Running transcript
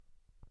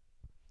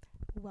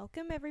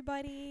Welcome,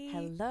 everybody.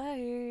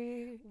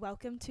 Hello.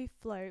 Welcome to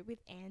Flow with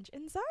Ange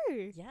and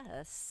Zoe.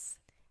 Yes.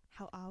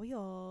 How are we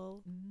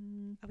all?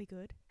 Are we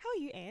good? How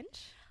are you,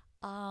 Ange?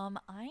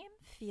 I am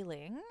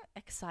feeling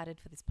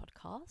excited for this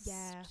podcast.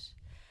 Yeah.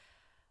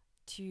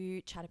 To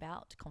chat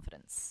about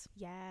confidence.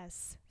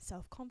 Yes.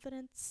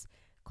 Self-confidence,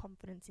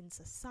 confidence in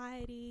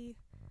society,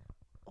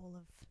 all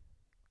of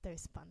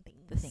those fun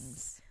things. The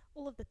things.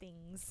 All of the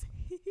things.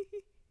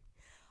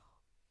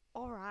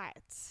 All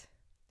right.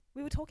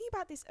 We were talking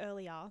about this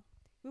earlier.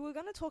 We were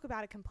going to talk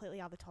about a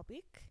completely other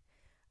topic.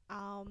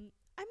 I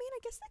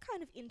guess they're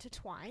kind of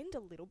intertwined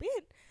a little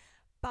bit,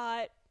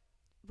 but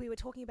we were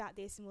talking about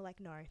this and we're like,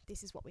 no,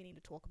 this is what we need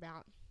to talk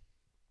about.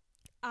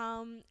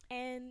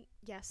 And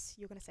yes,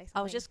 you're going to say something.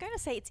 I was just going to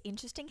say it's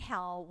interesting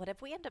how whatever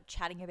we end up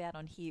chatting about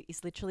on here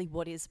is literally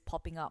what is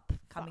popping up,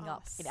 coming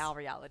up in our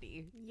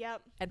reality.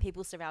 Yep. And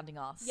people surrounding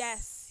us.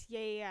 Yes.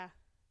 Yeah.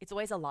 It's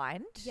always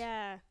aligned.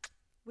 Yeah.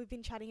 We've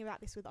been chatting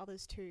about this with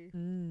others too.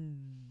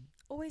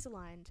 Always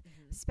aligned,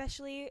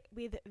 especially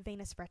with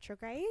Venus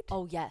retrograde.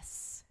 Oh,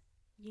 yes.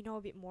 You know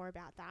a bit more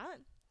about that.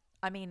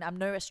 I mean, I'm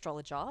no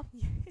astrologer.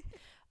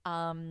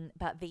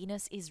 But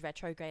Venus is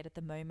retrograde at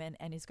the moment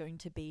and is going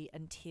to be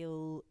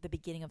until the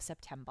beginning of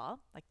September,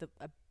 like the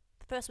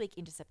first week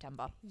into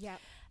September. Yep.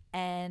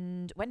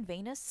 And when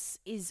Venus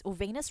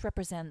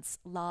represents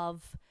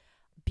love,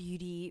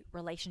 beauty,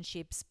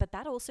 relationships, but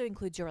that also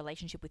includes your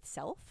relationship with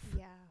self.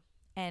 Yeah.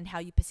 And how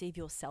you perceive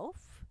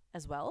yourself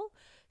as well.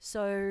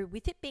 So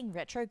with it being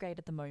retrograde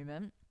at the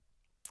moment,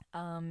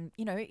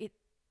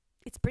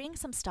 it's bringing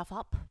some stuff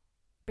up,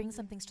 bringing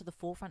some things to the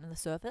forefront and the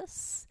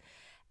surface,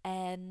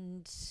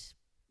 and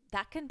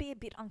that can be a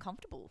bit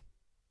uncomfortable.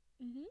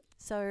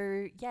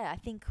 So yeah, I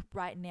think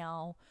right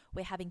now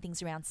we're having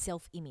things around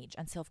self-image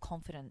and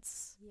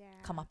self-confidence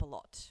come up a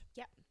lot.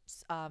 Yep.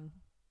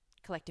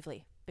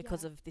 Collectively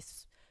because of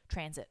this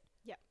transit.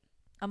 Yep.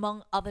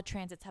 Among other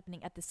transits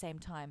happening at the same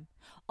time.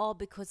 Oh,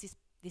 because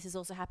this is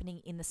also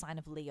happening in the sign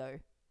of Leo.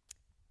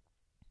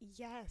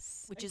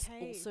 Yes. Which is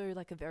also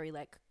like a very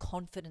like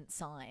confident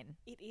sign.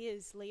 It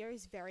is. Leo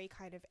is very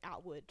kind of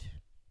outward.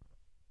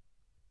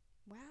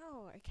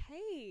 Wow.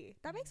 Okay.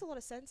 That makes a lot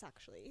of sense,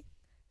 actually.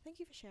 Thank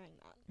you for sharing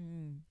that.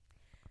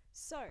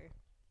 So,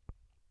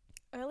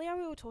 earlier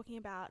we were talking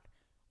about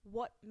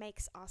what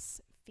makes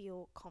us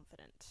feel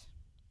confident.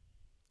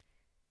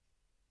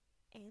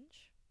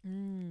 Ange?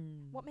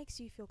 What makes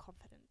you feel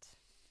confident?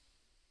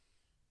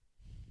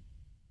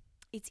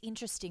 It's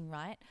interesting,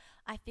 right?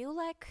 I feel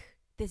like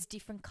there's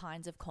different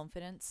kinds of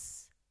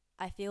confidence.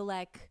 I feel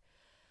like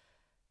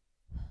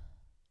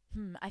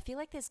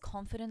there's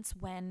confidence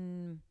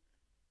when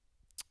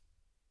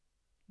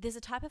there's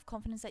a type of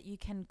confidence that you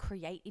can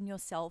create in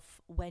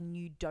yourself when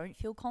you don't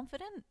feel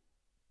confident.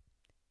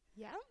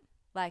 Yeah.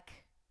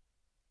 Like,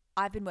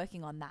 I've been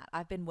working on that.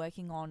 I've been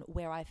working on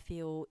where I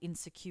feel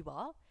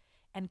insecure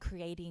and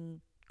creating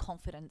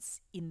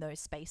confidence in those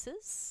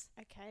spaces.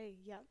 Okay,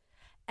 yep.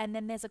 And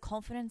then there's a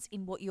confidence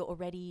in what you've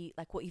already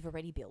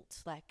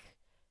built. Like,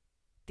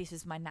 this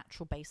is my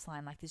natural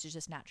baseline. Like, this is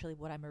just naturally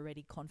what I'm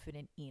already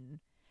confident in.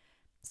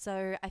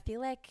 So I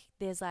feel like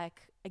there's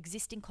like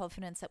existing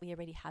confidence that we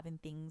already have in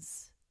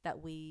things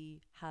that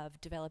we have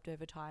developed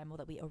over time or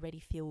that we already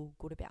feel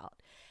good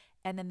about.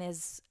 And then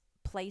there's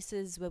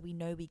places where we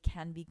know we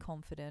can be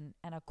confident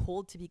and are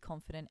called to be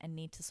confident and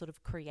need to sort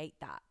of create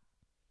that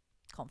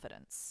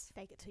confidence.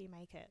 Fake it till you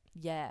make it.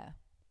 Yeah.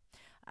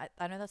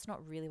 I know that's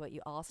not really what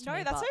you asked me.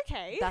 No, that's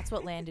okay. That's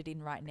what landed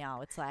in right now.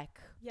 It's like,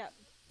 yep.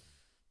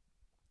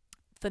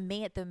 For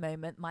me at the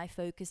moment, my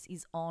focus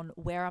is on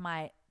where am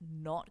I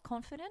not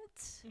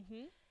confident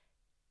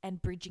and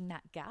bridging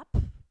that gap.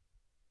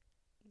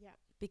 Yep.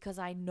 Because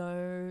I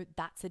know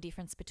that's the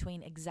difference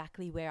between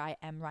exactly where I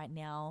am right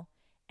now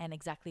and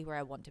exactly where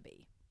I want to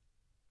be.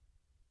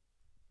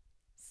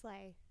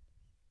 Slay.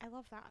 I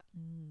love that.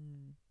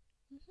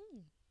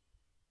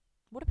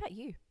 What about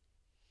you?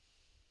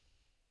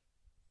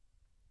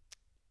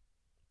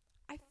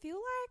 I feel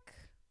like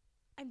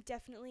I'm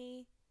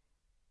definitely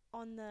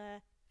on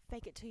the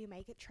fake it till you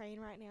make it train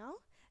right now,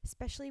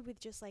 especially with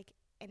just like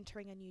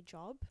entering a new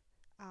job.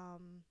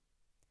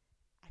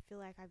 I feel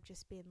like I've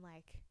just been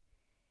like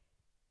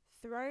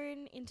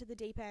thrown into the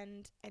deep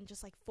end and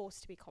just like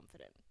forced to be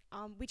confident,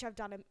 which I've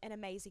done an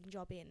amazing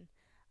job in.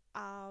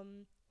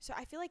 So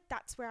I feel like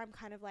that's where I'm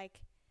kind of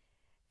like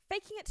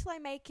faking it till I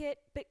make it,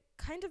 but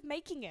kind of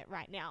making it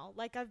right now.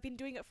 Like, I've been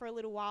doing it for a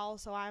little while,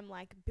 so I'm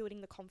like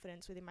building the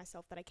confidence within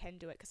myself that I can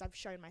do it because I've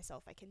shown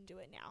myself I can do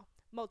it now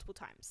multiple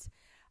times.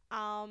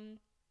 So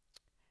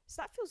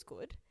that feels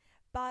good.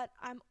 But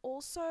I'm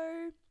also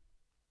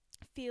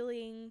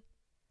feeling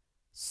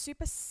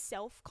super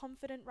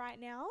self-confident right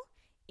now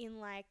in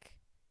like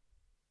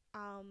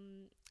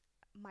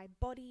my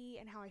body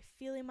and how I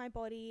feel in my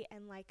body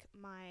and like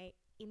my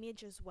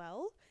image as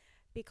well,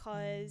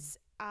 because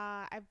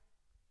I've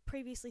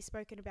previously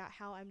spoken about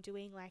how I'm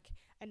doing like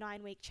a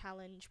 9-week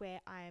challenge where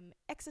I'm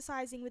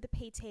exercising with a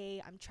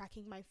PT, I'm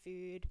tracking my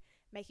food,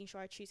 making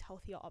sure I choose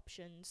healthier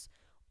options,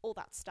 all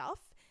that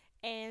stuff.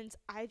 And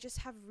I just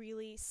have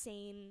really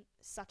seen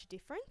such a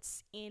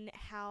difference in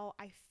how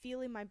I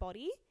feel in my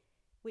body,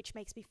 which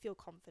makes me feel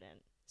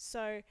confident.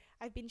 So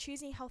I've been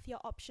choosing healthier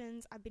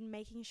options. I've been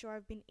making sure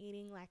I've been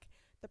eating like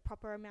the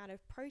proper amount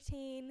of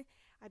protein.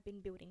 I've been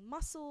building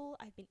muscle.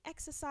 I've been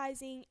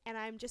exercising, and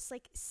I'm just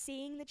like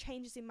seeing the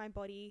changes in my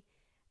body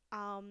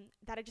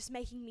that are just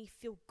making me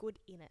feel good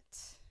in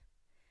it.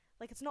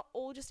 Like, it's not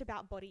all just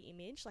about body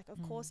image. Like,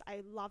 of course,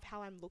 I love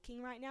how I'm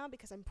looking right now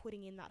because I'm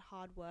putting in that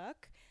hard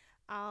work.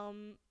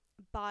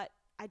 But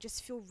I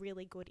just feel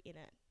really good in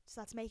it.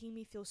 So that's making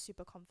me feel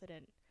super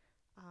confident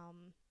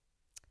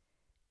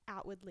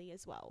outwardly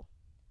as well.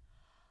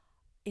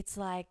 It's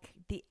like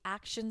the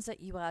actions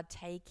that you are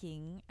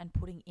taking and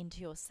putting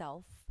into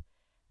yourself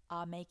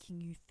are making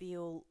you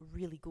feel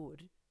really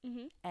good.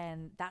 Mm-hmm.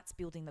 And that's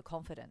building the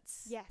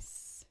confidence.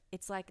 Yes.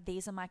 It's like,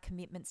 these are my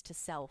commitments to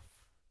self,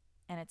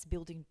 and it's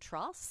building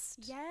trust.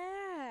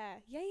 Yeah.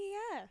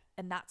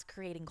 And that's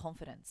creating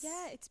confidence.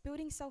 Yeah, it's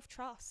building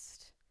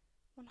self-trust.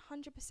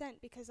 100%,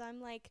 because I'm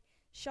like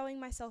showing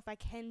myself I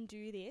can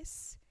do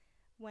this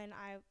when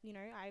I'm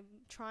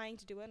trying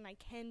to do it and I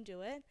can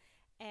do it,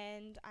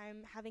 and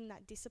I'm having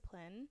that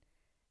discipline,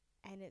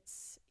 and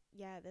there's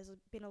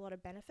been a lot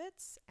of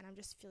benefits, and I'm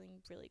just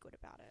feeling really good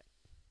about it.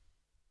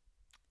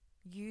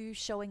 You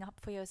showing up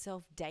for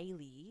yourself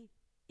daily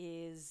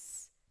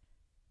is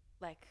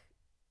like,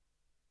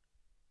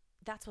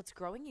 that's what's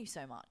growing you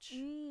so much.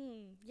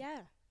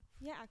 Yeah,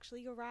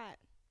 actually, you're right.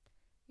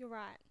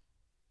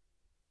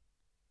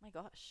 My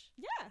gosh.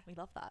 Yeah, We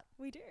love that.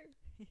 we do.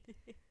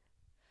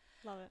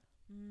 Love it.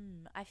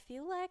 I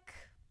feel like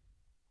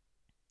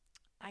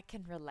I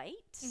can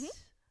relate. Mhm.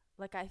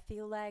 Like, I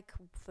feel like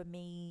for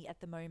me at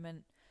the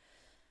moment,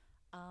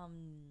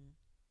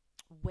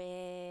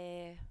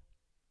 where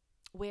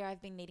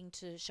I've been needing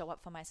to show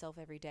up for myself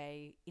every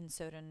day in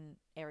certain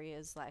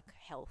areas like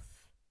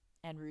health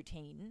and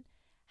routine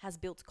has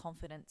built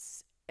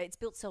confidence. It's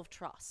built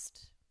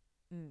self-trust.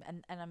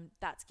 And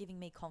that's giving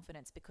me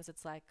confidence, because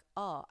it's like,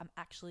 oh, I'm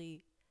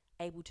actually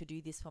able to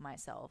do this for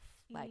myself.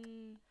 Like,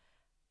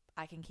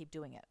 I can keep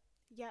doing it.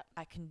 Yep.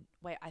 I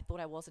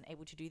thought I wasn't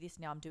able to do this.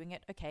 Now I'm doing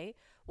it. Okay.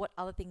 What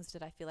other things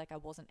did I feel like I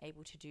wasn't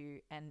able to do,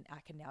 and I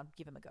can now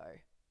give them a go?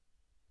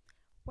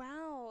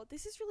 Wow,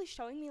 this is really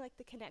showing me like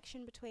the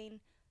connection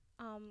between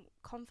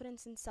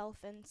confidence in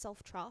self and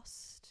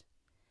self-trust.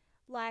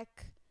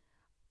 Like,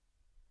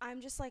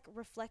 I'm just like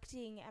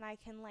reflecting, and I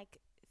can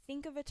like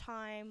think of a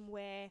time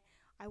where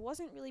I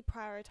wasn't really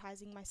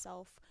prioritizing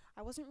myself.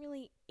 I wasn't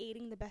really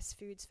eating the best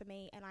foods for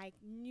me, and I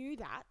knew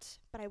that,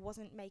 but I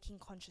wasn't making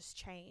conscious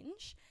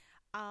change.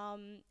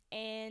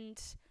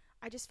 And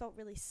I just felt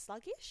really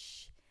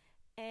sluggish,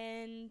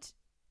 and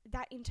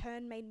that in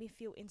turn made me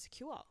feel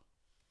insecure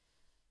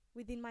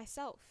within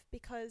myself,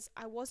 because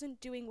I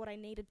wasn't doing what I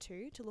needed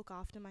to look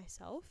after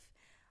myself.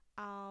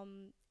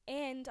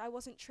 And I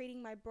wasn't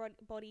treating my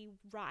body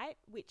right,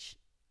 which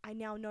I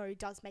now know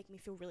does make me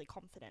feel really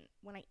confident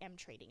when I am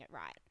treating it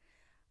right.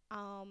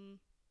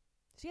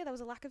 So yeah, there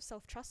was a lack of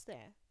self-trust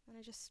there, and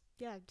I just,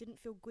 didn't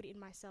feel good in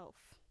myself.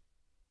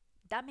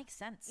 That makes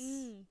sense.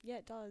 Yeah,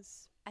 it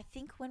does. I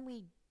think when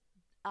we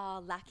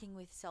are lacking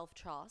with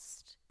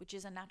self-trust, which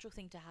is a natural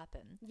thing to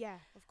happen, Yeah,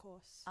 of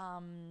course.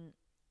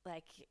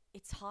 like,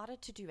 it's harder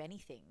to do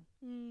anything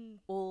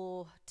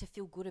or to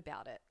feel good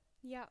about it,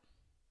 Yeah.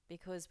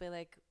 because we're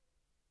like,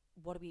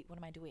 what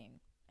am I doing?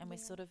 And we're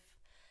Yeah. sort of,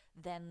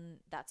 then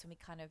that's when we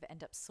kind of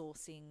end up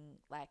sourcing,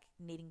 like,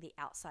 needing the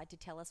outside to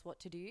tell us what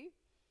to do.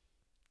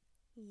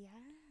 Yeah.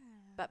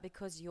 But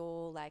because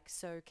you're like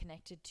so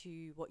connected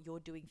to what you're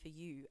doing for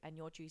you, and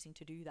you're choosing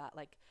to do that,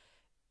 like,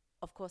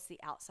 of course the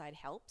outside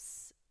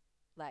helps.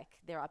 Like,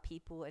 there are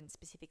people and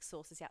specific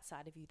sources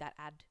outside of you that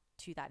add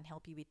to that and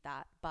help you with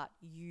that, but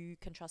you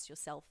can trust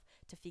yourself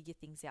to figure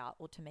things out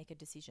or to make a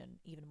decision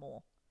even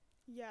more,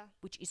 Yeah.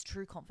 which is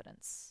true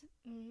confidence.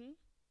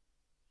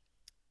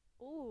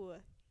 Ooh,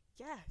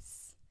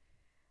 yes.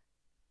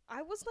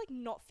 I was like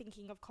not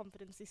thinking of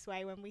confidence this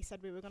way when we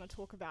said we were going to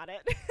talk about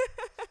it.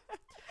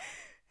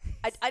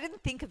 I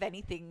didn't think of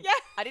anything. Yeah.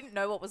 I didn't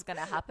know what was going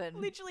to happen.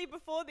 Literally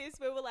before this,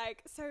 we were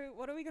like, so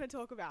what are we going to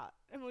talk about?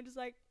 And we're just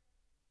like,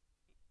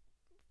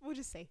 we'll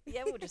just see.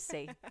 Yeah, we'll just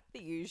see.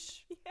 The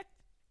usual. Yeah.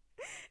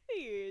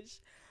 Huge.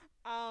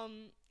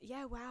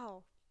 Yeah,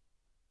 wow.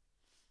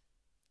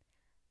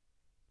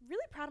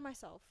 Really proud of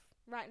myself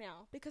right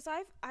now, because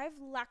I've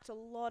lacked a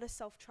lot of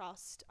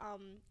self-trust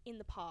in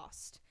the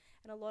past,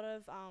 and a lot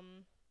of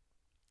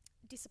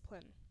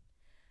discipline.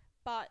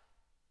 But,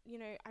 you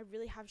know, I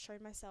really have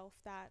shown myself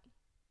that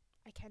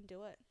I can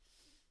do it.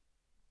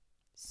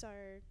 So,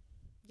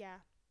 yeah.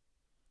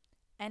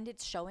 And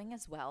it's showing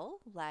as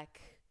well,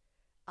 like,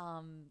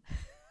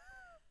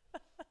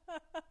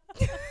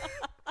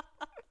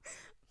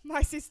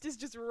 My sister's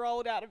just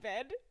rolled out of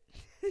bed.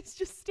 It's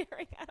just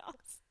staring at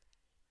us.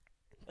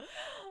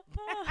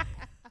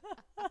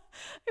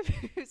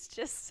 It's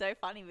just so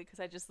funny because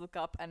I just look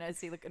up and I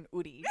see like an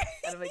Udi,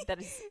 and I'm like, that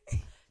is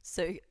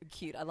so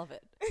cute. I love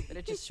it, but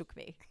it just shook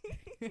me.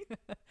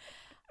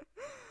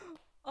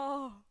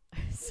 Oh,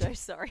 so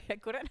sorry. I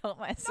couldn't help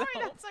No, myself.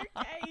 that's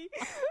okay.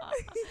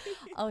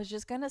 I was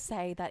just going to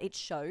say that it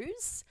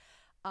shows.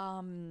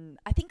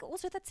 I think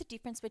also that's the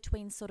difference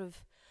between sort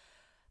of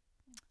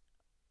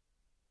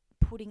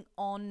putting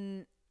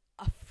on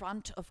a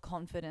front of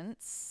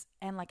confidence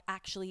and like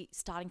actually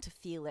starting to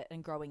feel it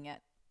and growing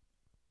it.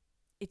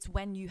 It's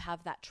when you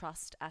have that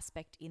trust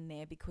aspect in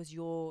there because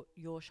you're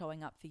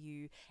showing up for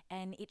you,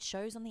 and it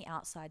shows on the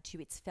outside too.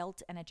 It's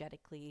felt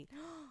energetically.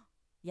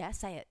 Yeah,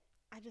 say it.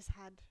 I just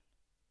had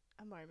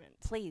a moment.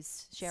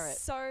 Please share it.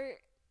 So,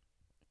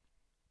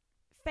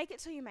 fake it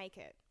till you make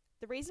it.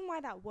 The reason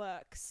why that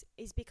works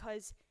is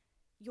because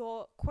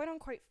you're quote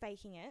unquote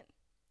faking it.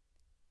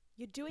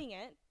 You're doing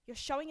it. You're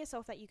showing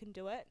yourself that you can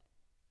do it.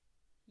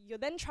 You're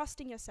then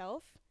trusting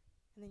yourself,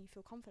 and then you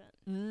feel confident.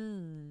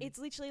 It's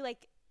literally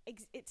like,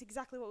 it's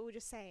exactly what we were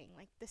just saying,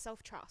 like the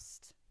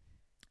self-trust.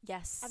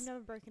 Yes. I've never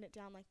broken it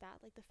down like that,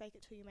 like the fake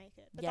it till you make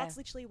it. But Yeah. that's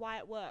literally why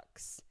it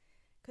works.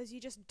 Because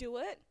you just do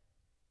it,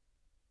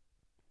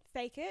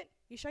 fake it,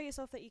 you show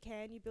yourself that you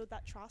can, you build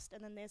that trust,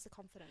 and then there's the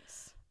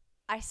confidence.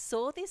 I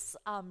saw this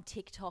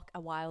TikTok a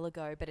while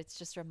ago, but it's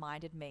just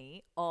reminded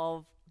me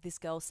of this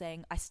girl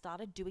saying, I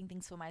started doing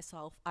things for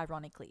myself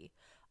ironically.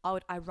 I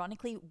would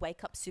ironically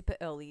wake up super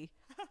early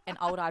and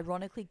I would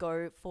ironically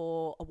go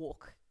for a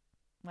walk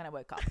when I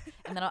woke up.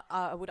 And then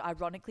I would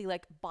ironically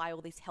like buy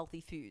all these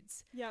healthy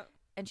foods. Yeah.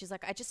 And she's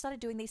like, I just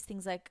started doing these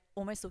things like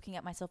almost looking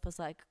at myself as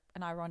like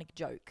an ironic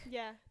joke.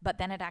 Yeah. But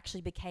then it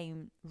actually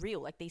became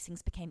real. Like these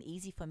things became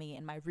easy for me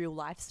in my real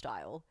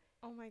lifestyle.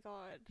 Oh my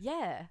God.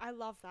 Yeah. I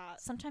love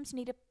that. Sometimes you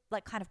need to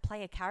like kind of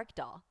play a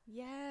character.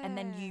 Yeah. And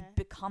then you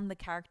become the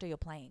character you're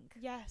playing.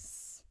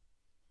 Yes.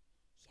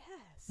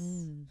 Yes.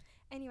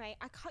 Anyway,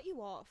 I cut you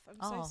off. I'm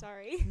so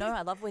sorry. No,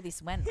 I love where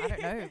this went. I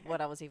don't know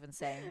what I was even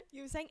saying.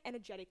 You were saying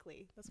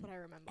energetically. That's what I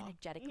remember.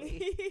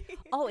 Energetically.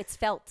 Oh, it's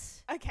felt.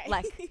 Okay.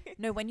 Like,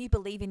 no, when you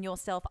believe in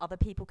yourself, other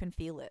people can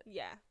feel it.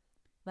 Yeah.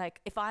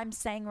 Like, if I'm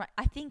saying, right,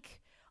 I think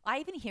I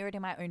even hear it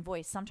in my own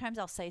voice. Sometimes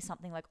I'll say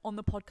something like on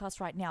the podcast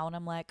right now, and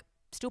I'm like,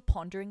 still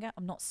pondering it.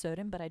 I'm not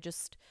certain, but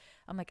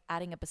I'm like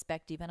adding a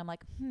perspective, and I'm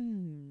like,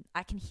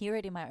 I can hear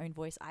it in my own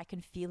voice. I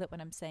can feel it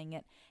when I'm saying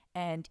it,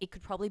 and it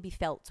could probably be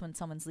felt when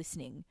someone's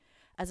listening,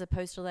 as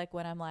opposed to like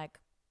when I'm like,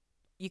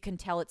 you can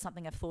tell it's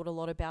something I've thought a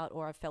lot about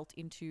or I've felt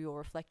into or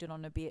reflected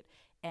on a bit,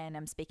 and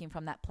I'm speaking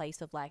from that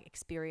place of like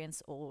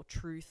experience or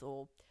truth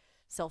or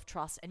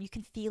self-trust, and you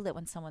can feel it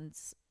when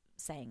someone's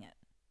saying it.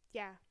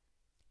 Yeah,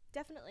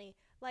 definitely.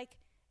 Like,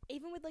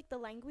 even with like the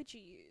language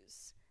you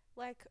use,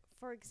 like,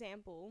 for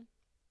example,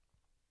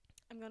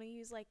 I'm going to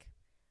use like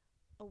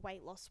a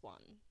weight loss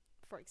one,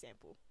 for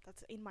example.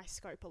 That's in my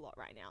scope a lot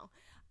right now.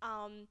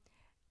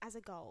 As a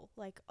goal,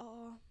 like,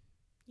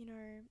 you know,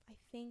 I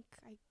think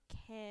I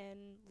can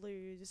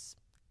lose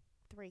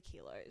 3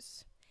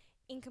 kilos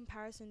in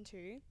comparison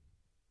to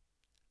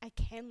I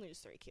can lose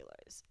 3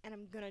 kilos and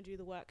I'm going to do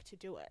the work to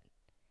do it.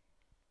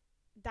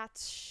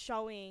 That's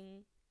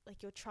showing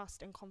like your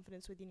trust and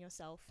confidence within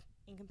yourself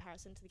in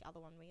comparison to the other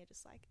one where you're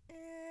just like,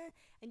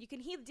 and you can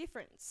hear the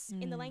difference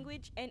in the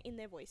language and in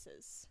their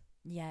voices.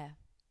 Yeah.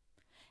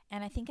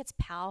 And I think it's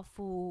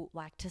powerful,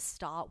 like, to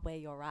start where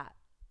you're at.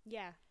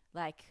 Yeah.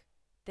 Like,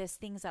 there's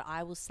things that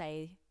I will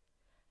say,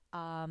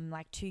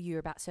 like, to you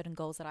about certain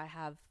goals that I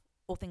have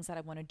or things that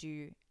I want to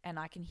do, and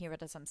I can hear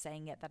it as I'm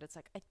saying it, that it's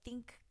like, I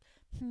think,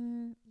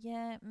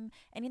 yeah.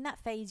 And in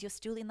that phase, you're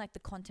still in, like, the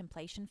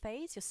contemplation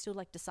phase. You're still,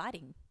 like,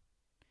 deciding.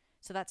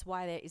 So that's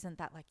why there isn't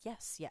that, like,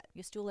 yes yet.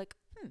 You're still like,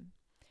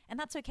 And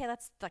that's okay.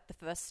 That's, like, the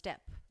first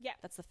step. Yeah.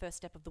 That's the first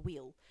step of the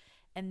wheel.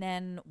 And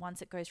then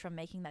once it goes from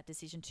making that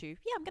decision to,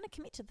 yeah, I'm going to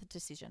commit to the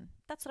decision.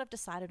 That's what I've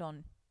decided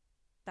on.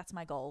 That's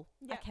my goal.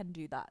 Yeah. I can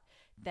do that.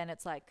 Then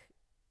it's like,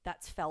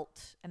 that's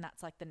felt, and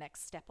that's like the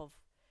next step of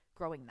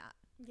growing that.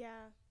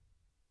 Yeah.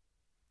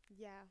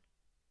 Yeah.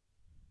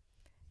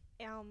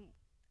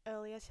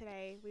 Earlier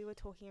today, we were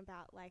talking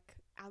about like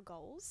our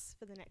goals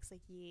for the next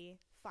like year,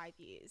 5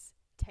 years,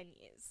 10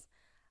 years.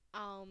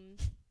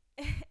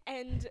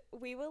 And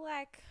we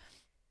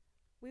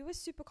were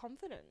super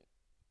confident.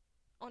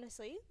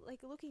 Honestly, like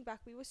looking back,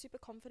 we were super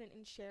confident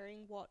in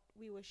sharing what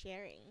we were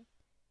sharing.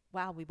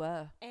 Wow, we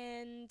were.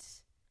 And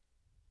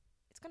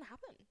it's going to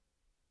happen.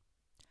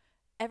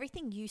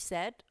 Everything you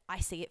said, I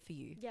see it for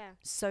you. Yeah.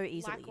 So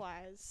easily.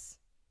 Likewise.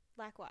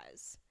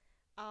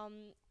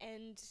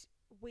 And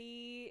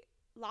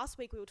last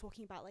week we were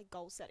talking about like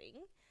goal setting.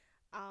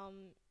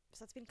 So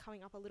that's been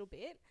coming up a little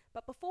bit.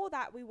 But before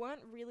that, we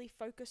weren't really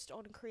focused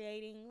on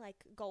creating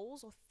like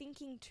goals or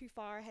thinking too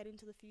far ahead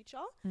into the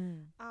future.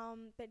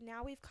 But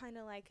now we've kind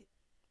of like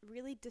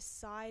really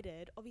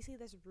decided, obviously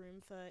there's room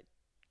for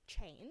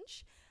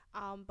change,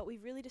 but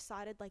we've really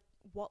decided like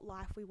what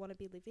life we want to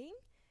be living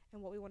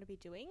and what we want to be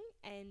doing.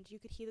 And you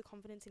could hear the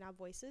confidence in our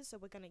voices. So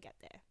we're going to get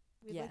there.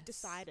 We've like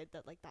decided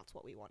that like that's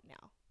what we want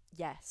now.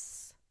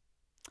 Yes.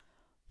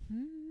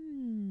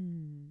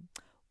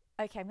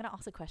 Okay, I'm going to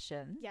ask a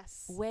question.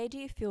 Yes. Where do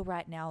you feel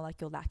right now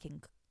like you're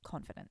lacking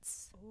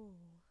confidence? Ooh.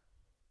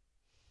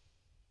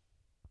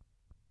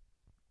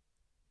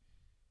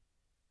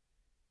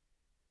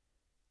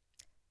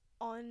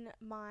 on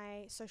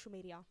my social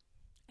media.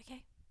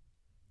 Okay.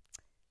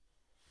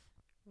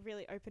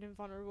 Really open and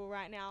vulnerable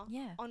right now.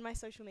 Yeah. On my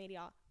social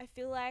media, I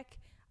feel like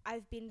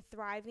I've been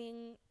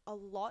thriving a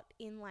lot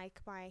in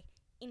like my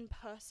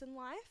in-person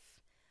life,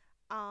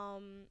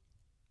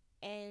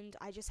 and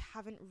I just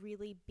haven't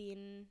really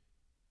been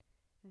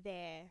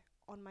there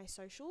on my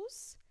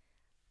socials,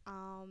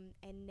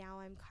 and now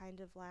I'm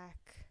kind of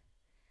like,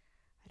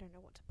 I don't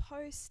know what to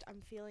post.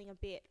 I'm feeling a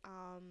bit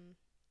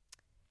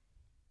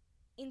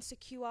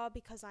insecure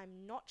because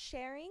I'm not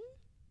sharing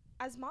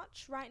as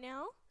much right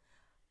now.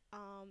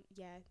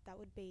 Yeah, that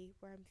would be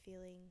where I'm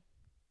feeling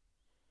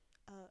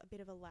a bit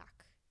of a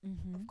lack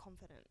Mm-hmm. of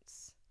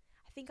confidence.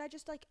 I think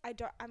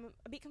I'm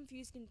a bit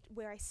confused in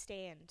where I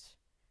stand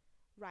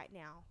right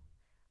now,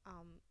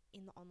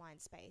 in the online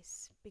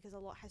space, because a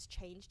lot has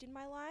changed in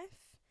my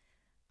life.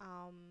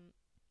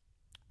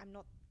 I'm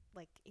not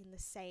like in the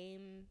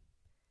same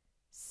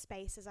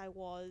space as I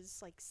was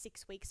like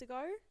 6 weeks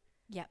ago.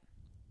 Yep.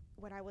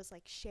 When I was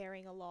like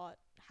sharing a lot,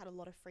 had a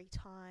lot of free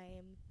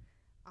time.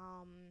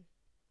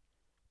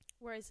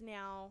 Whereas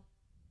now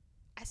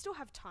I still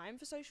have time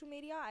for social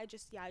media. I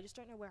just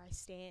don't know where I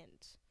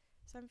stand.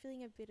 So I'm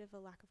feeling a bit of a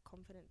lack of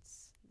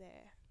confidence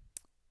there.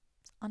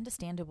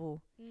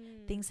 Understandable.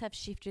 Things have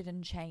shifted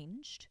and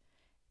changed,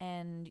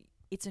 and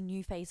it's a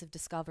new phase of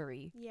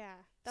discovery. Yeah,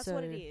 that's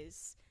what it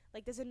is.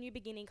 Like, there's a new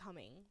beginning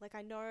coming. Like,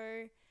 I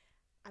know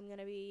I'm going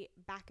to be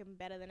back and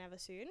better than ever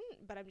soon,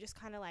 but I'm just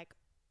kind of like,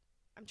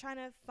 I'm trying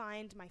to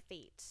find my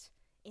feet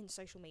in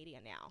social media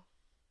now.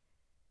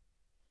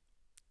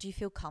 Do you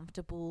feel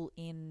comfortable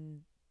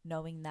in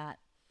knowing that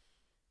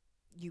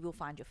you will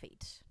find your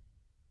feet?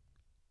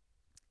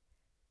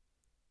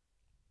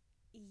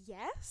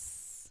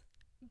 Yes,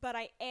 but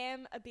I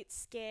am a bit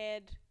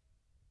scared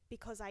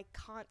because I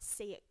can't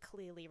see it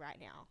clearly right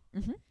now.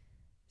 Mm-hmm.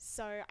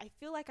 So I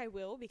feel like I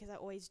will, because I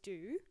always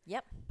do.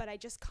 Yep. But I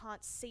just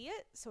can't see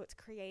it, so it's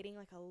creating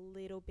like a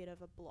little bit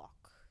of a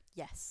block.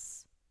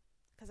 Yes.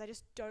 Because I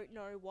just don't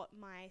know what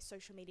my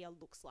social media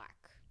looks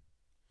like,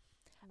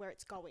 where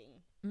it's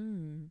going.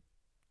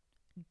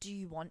 Do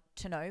you want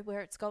to know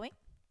where it's going?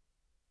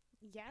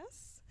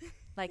 Yes.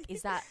 Like,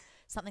 is that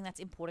something that's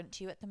important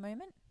to you at the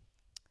moment?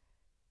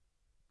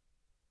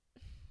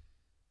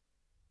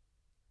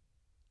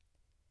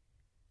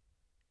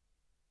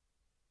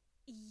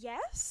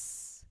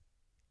 Yes,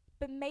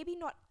 but maybe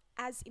not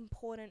as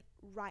important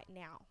right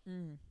now.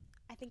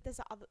 I think there's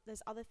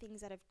other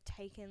things that have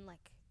taken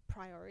like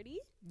priority.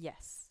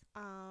 Yes.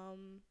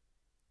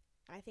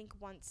 I think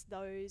once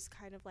those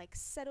kind of like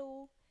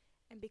settle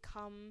and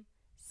become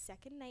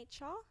second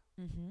nature,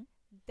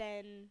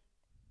 then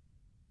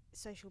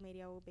social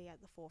media will be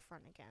at the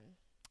forefront again.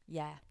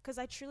 Yeah. Because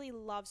I truly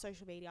love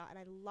social media and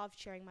I love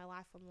sharing my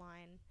life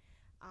online.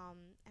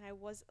 And I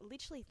was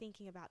literally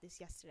thinking about this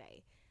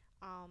yesterday,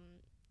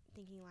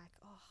 thinking like,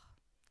 oh,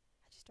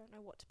 I just don't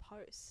know what to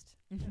post.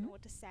 I don't know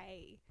what to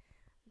say.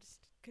 I'm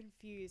just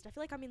confused. I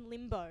feel like I'm in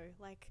limbo.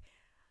 Like,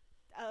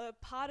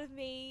 part of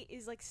me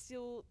is like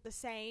still the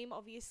same,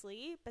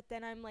 obviously, but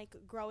then I'm like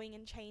growing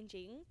and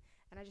changing,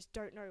 and I just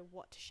don't know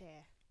what to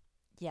share.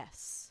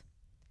 Yes.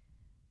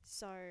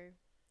 So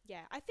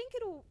yeah, I think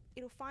it'll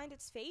find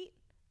its feet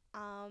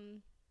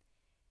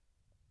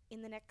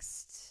in the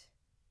next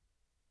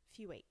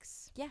few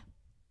weeks. Yeah.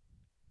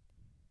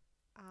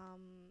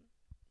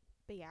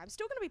 But yeah, I'm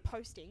still going to be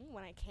posting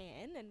when I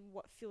can and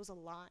what feels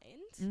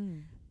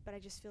aligned. But I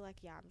just feel like,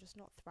 yeah, I'm just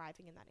not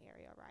thriving in that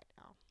area right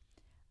now.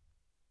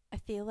 I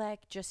feel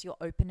like just your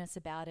openness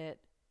about it,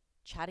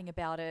 chatting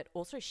about it,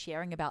 also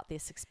sharing about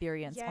this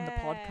experience on the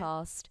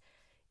podcast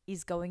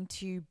is going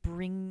to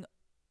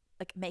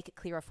make it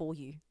clearer for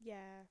you. Yeah.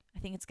 I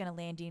think it's going to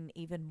land in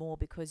even more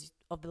because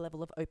of the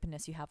level of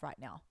openness you have right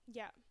now.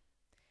 Yeah.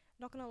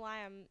 Not going to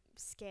lie, I'm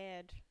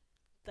scared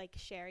like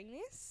sharing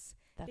this.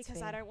 That's because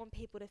fair. I don't want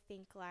people to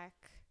think like,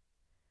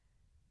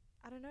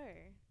 I don't know,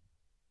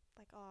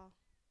 like, oh,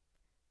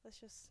 let's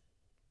just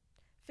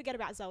forget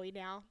about Zoe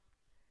now.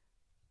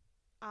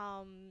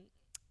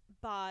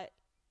 But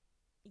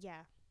yeah,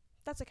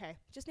 that's okay.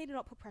 Just need to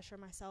not put pressure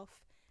on myself,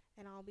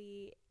 and I'll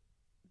be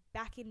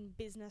back in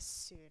business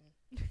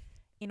soon.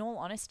 In all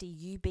honesty,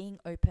 you being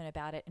open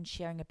about it and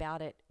sharing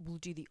about it will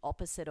do the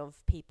opposite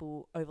of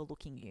people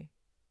overlooking you.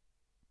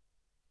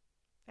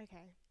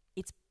 Okay.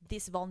 It's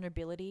this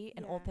vulnerability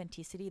and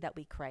authenticity that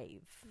we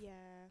crave. Yeah.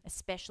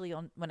 Especially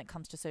when it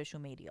comes to social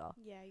media.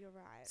 Yeah, you're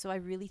right. So I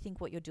really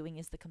think what you're doing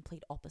is the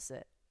complete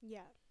opposite.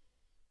 Yeah.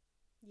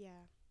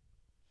 Yeah.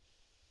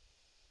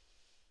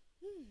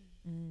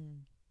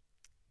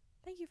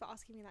 Thank you for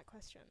asking me that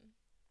question.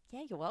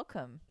 Yeah, you're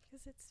welcome.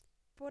 Because it's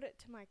brought it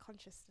to my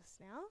consciousness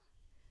now.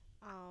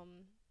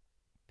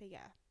 But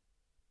yeah.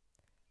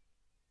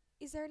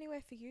 Is there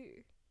anywhere for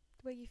you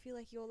where you feel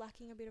like you're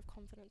lacking a bit of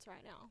confidence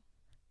right now?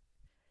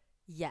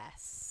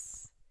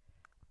 Yes.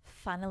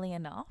 Funnily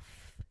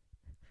enough,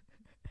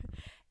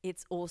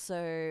 it's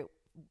also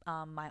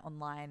my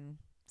online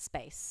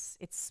space.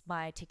 It's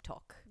my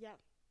TikTok. Yep.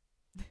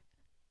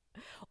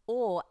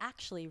 Or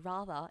actually,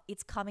 rather,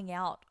 it's coming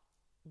out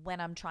when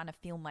I'm trying to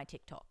film my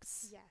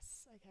TikToks.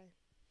 Yes. Okay.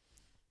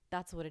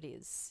 That's what it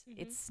is. Mhm.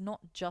 It's not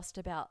just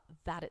about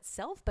that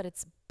itself, but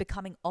it's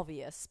becoming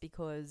obvious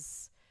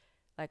because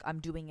like I'm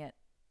doing it.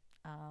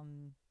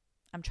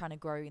 I'm trying to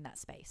grow in that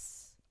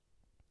space,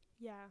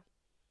 Yeah.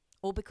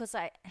 or because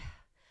I.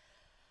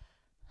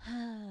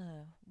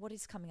 What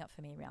is coming up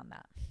for me around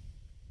that?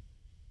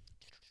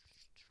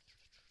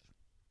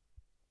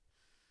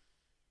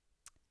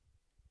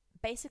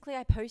 Basically,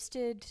 I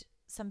posted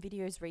some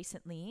videos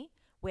recently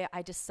where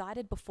I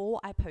decided before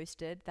I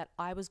posted that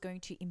I was going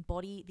to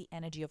embody the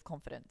energy of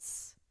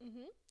confidence.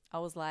 Mhm. I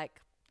was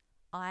like,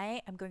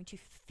 I am going to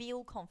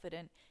feel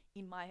confident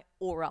in my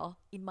aura,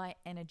 in my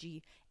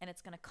energy, and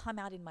it's going to come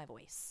out in my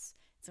voice.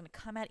 It's going to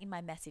come out in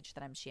my message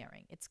that I'm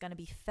sharing. It's going to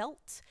be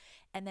felt,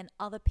 and then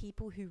other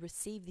people who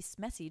receive this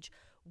message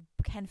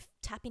can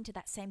tap into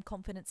that same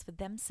confidence for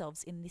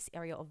themselves in this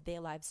area of their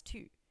lives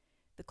too.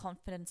 The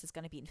confidence is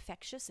going to be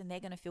infectious, and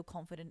they're going to feel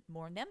confident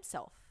more in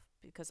themselves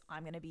because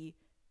I'm going to be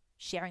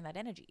sharing that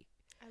energy.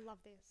 I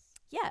love this.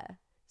 Yeah.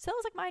 So that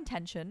was like my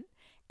intention.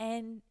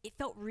 And it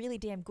felt really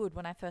damn good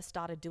when I first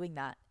started doing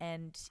that.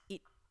 And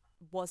it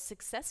was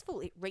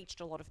successful. It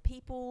reached a lot of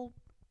people.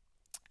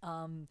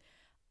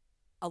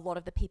 A lot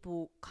of the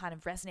people kind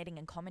of resonating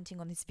and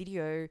commenting on this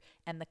video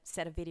and the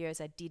set of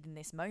videos I did in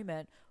this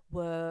moment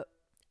were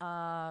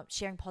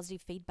sharing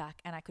positive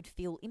feedback, and I could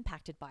feel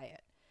impacted by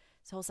it.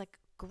 So I was like,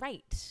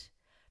 great.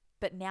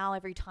 But now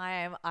every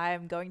time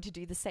I'm going to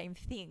do the same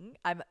thing,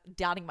 I'm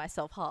doubting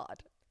myself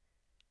hard.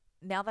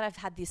 Now that I've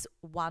had this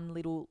one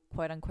little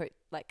quote unquote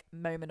like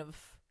moment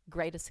of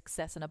greater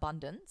success and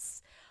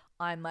abundance,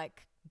 I'm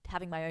like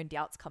having my own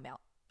doubts come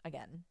out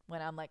again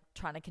when I'm like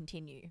trying to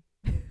continue.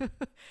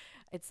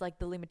 It's like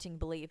the limiting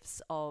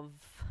beliefs of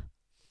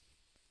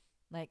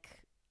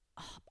like,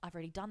 oh, I've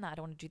already done that. I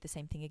don't want to do the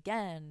same thing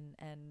again.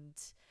 And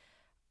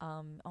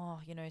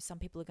some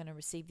people are going to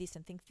receive this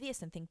and think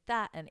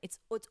that. And it's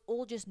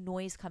all just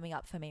noise coming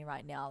up for me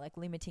right now, like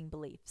limiting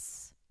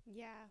beliefs.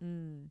 Yeah.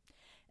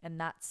 And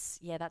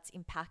that's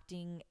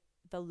impacting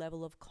the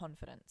level of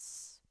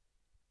confidence.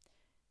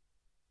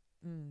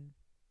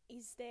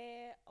 Is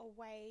there a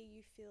way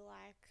you feel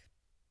like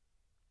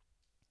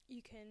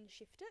you can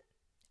shift it?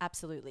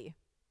 Absolutely.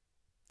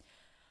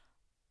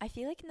 I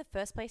feel like in the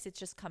first place, it's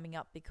just coming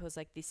up because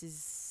like this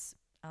is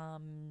a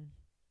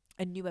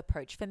new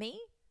approach for me.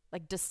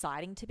 Like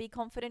deciding to be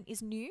confident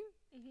is new.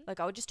 Mm-hmm. Like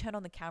I would just turn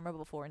on the camera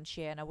before and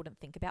share, and I wouldn't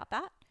think about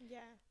that.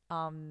 Yeah.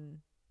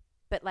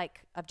 But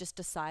like I've just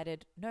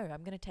decided, no,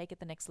 I'm going to take it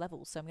the next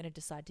level. So I'm going to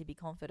decide to be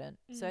confident.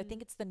 So I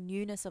think it's the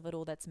newness of it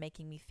all that's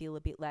making me feel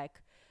a bit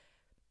like,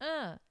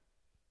 and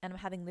I'm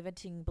having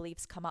limiting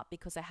beliefs come up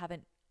because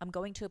I'm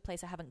going to a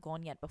place I haven't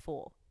gone yet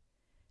before.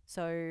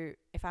 So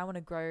if I want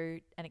to grow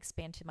and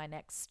expand to my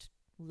next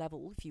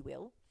level, if you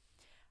will,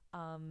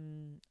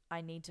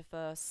 I need to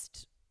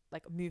first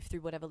like move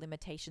through whatever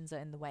limitations are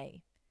in the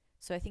way.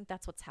 So I think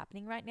that's what's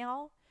happening right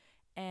now.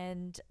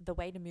 And the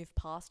way to move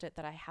past it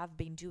that I have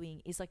been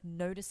doing is like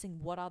noticing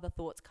what are the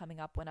thoughts coming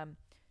up when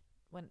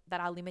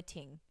that are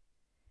limiting.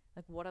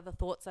 Like what are the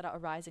thoughts that are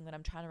arising when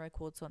I'm trying to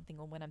record something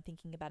or when I'm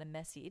thinking about a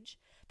message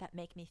that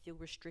make me feel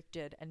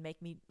restricted and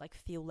make me like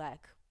feel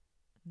like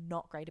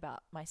not great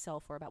about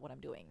myself or about what I'm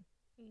doing.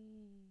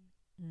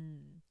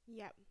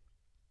 Yep.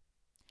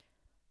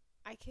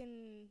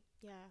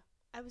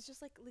 I was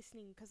just like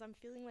listening because I'm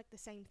feeling like the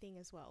same thing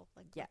as well.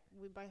 Like, yeah,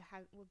 we're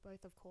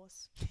both of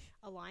course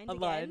aligned.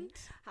 Again.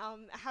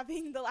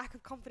 Having the lack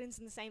of confidence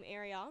in the same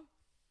area.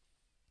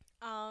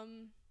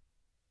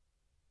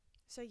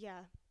 So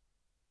yeah.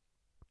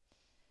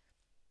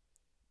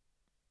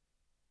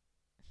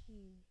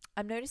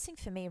 I'm noticing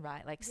for me,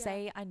 right? Like,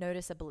 say I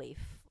notice a belief.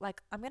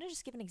 Like, I'm going to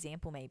just give an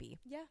example maybe.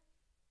 Yeah.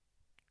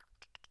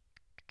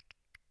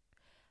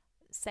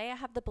 Say I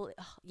have the belief.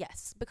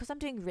 Yes, because I'm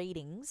doing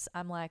readings,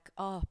 I'm like,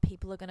 oh,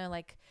 people are going to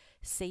like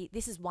see.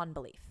 This is one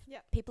belief. Yeah.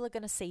 People are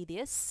going to see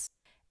this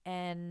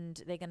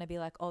and they're going to be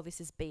like, oh, this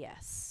is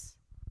BS.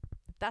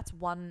 That's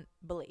one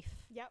belief.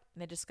 Yep.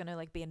 And they're just going to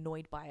like be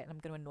annoyed by it and I'm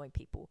going to annoy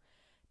people.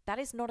 That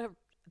does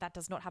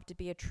not have to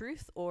be a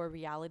truth or a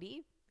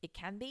reality. It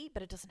can be,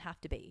 but it doesn't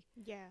have to be.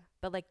 Yeah.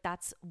 But like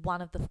that's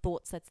one of the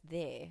thoughts that's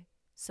there.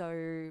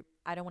 So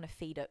I don't want to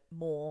feed it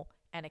more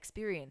and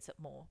experience it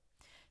more.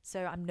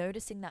 So I'm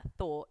noticing that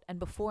thought, and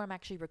before I'm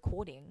actually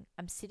recording,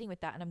 I'm sitting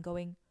with that and I'm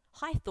going,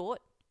 hi thought,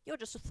 you're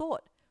just a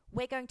thought.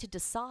 We're going to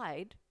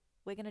decide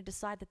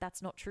that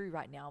that's not true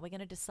right now. We're going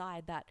to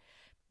decide that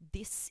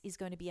this is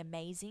going to be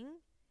amazing,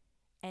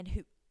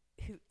 and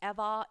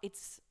whoever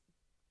it's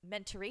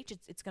meant to reach,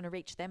 it's going to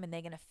reach them and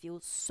they're going to feel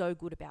so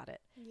good about it.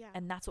 Yeah.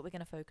 And that's what we're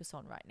going to focus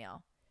on right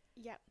now.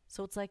 Yep.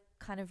 So it's like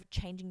kind of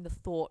changing the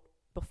thought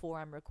before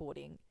I'm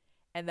recording,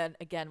 and then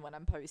again when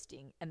I'm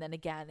posting, and then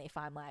again if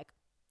I'm like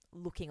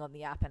looking on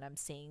the app and I'm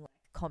seeing like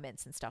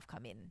comments and stuff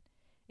come in.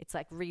 It's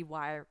like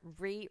rewiring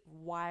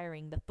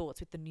the thoughts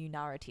with the new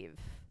narrative.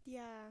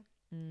 Yeah.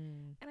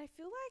 And I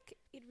feel like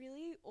it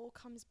really all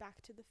comes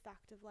back to the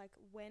fact of like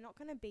we're not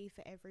going to be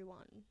for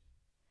everyone.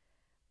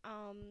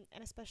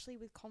 And especially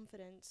with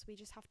confidence, we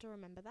just have to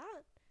remember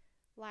that.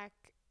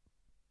 Like,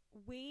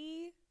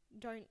 we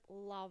don't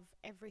love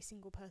every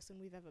single person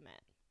we've ever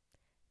met.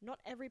 Not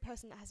every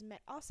person that has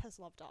met us has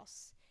loved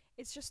us.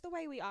 It's just the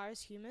way we are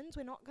as humans.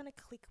 We're not going to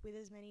click with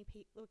as many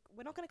people.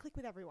 We're not going to click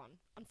with everyone,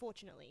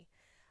 unfortunately.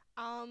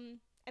 And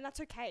that's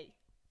okay.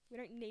 We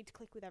don't need to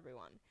click with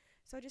everyone.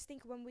 So I just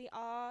think when we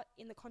are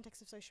in the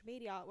context of social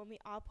media, when we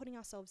are putting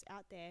ourselves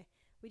out there,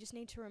 we just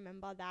need to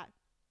remember that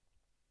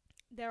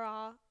there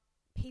are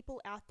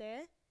people out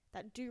there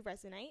that do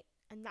resonate,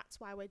 and that's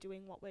why we're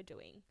doing what we're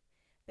doing.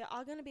 There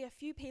are going to be a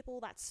few people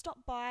that stop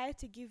by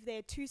to give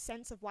their 2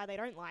 cents of why they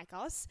don't like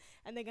us,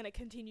 and they're going to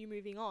continue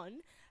moving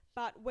on,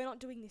 but we're not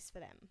doing this for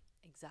them.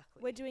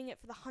 Exactly. We're doing it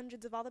for the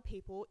hundreds of other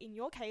people, in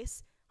your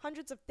case,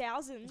 hundreds of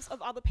thousands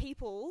of other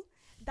people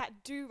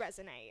that do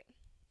resonate.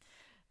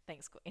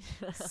 Thanks, Queen.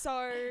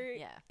 So,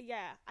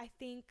 yeah, I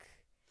think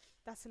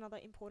that's another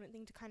important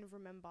thing to kind of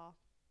remember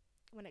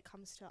when it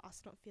comes to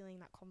us not feeling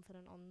that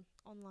confident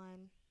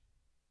online.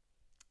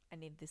 I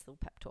need this little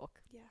pep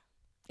talk. Yeah.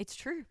 It's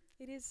true.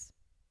 It is.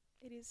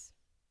 It is.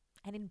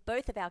 And in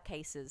both of our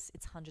cases,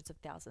 it's hundreds of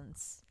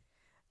thousands.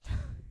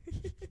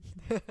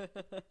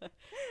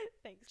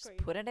 Thanks, Just Queen.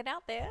 putting it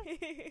out there.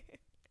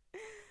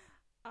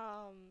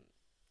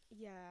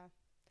 Yeah.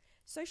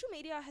 Social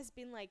media has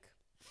been like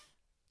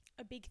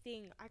a big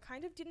thing. I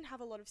kind of didn't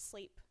have a lot of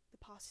sleep the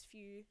past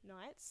few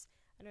nights.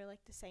 I know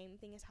like the same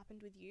thing has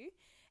happened with you.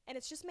 And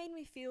it's just made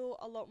me feel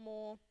a lot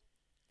more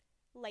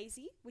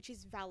lazy, which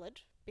is valid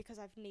because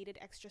I've needed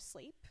extra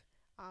sleep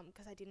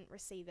because I didn't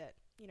receive it,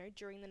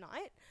 during the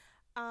night.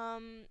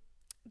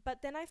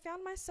 But then I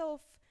found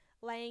myself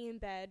laying in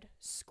bed,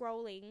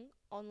 scrolling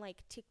on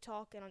like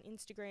TikTok and on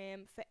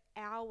Instagram for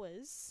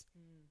hours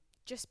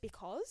just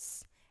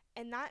because.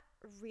 And that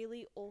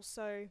really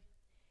also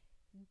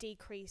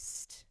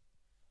decreased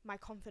my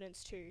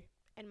confidence too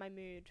and my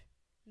mood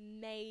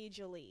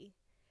majorly.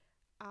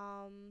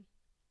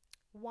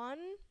 One,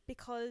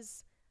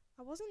 because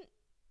I wasn't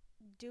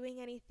doing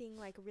anything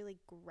like really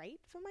great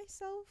for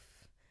myself.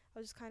 I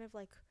was just kind of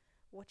like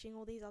watching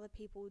all these other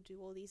people do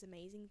all these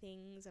amazing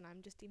things and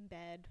I'm just in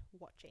bed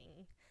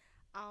watching,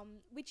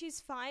 which is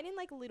fine in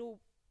like little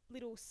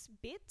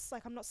bits.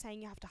 Like, I'm not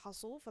saying you have to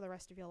hustle for the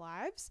rest of your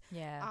lives.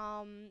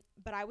 Yeah.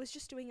 But I was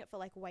just doing it for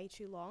like way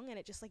too long and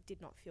it just like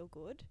did not feel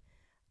good.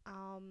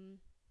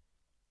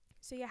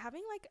 So yeah,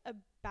 having like a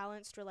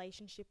balanced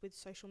relationship with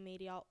social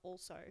media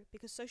also,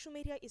 because social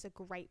media is a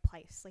great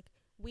place. Like,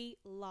 we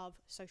love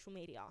social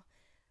media,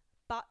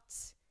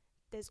 but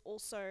there's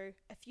also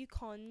a few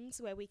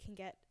cons where we can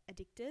get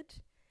addicted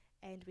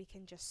and we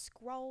can just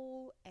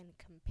scroll and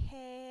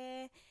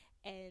compare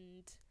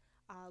and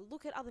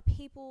look at other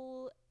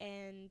people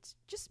and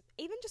just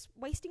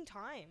wasting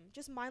time,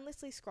 just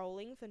mindlessly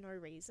scrolling for no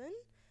reason.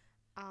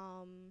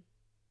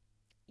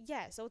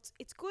 So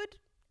it's good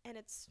and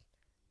it's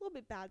a little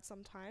bit bad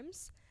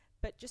sometimes,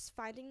 but just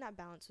finding that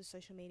balance with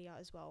social media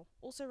as well.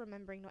 Also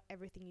remembering not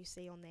everything you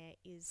see on there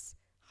is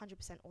 100%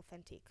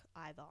 authentic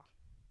either.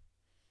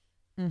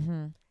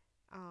 Mm-hmm.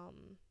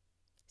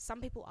 Some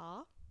people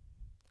are,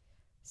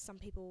 some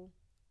people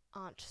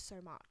aren't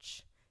so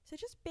much. So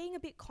just being a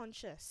bit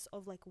conscious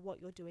of like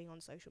what you're doing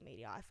on social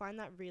media. I find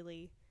that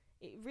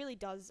it really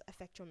does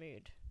affect your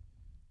mood.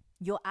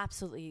 You're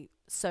absolutely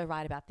so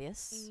right about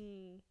this.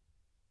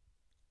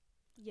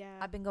 Yeah.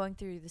 I've been going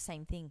through the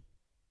same thing.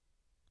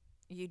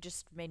 You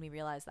just made me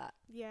realize that.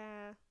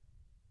 Yeah.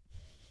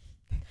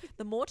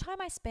 The more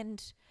time I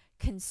spend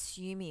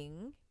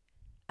consuming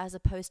as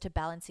opposed to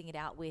balancing it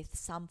out with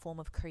some form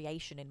of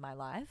creation in my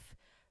life,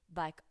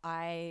 like,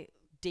 I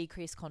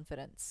decrease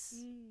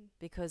confidence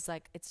because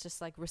like it's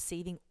just like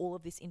receiving all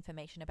of this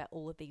information about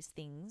all of these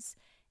things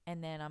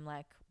and then I'm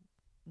like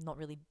not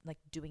really like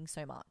doing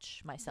so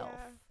much myself.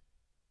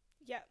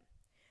 Yeah.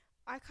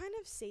 I kind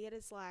of see it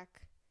as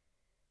like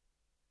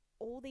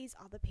all these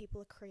other people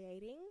are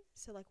creating,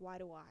 so like why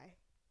do I?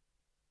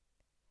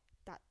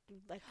 That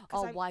like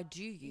Why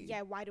do you?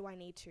 Yeah, why do I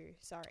need to?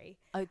 Sorry.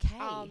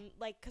 Okay.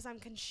 Like, because I'm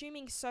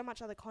consuming so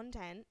much other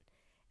content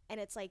and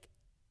it's like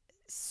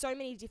so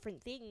many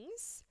different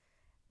things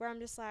where I'm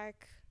just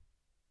like,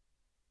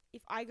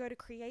 if I go to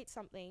create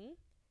something,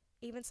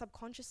 even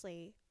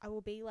subconsciously, I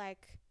will be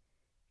like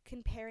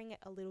comparing it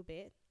a little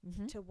bit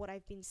to what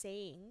I've been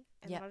seeing,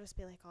 and then I'll just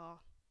be like, oh,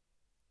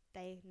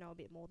 they know a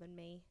bit more than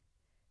me.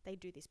 They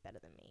do this better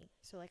than me.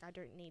 So like, I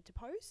don't need to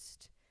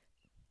post.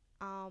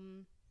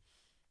 And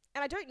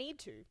I don't need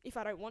to if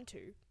I don't want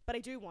to, but I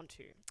do want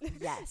to.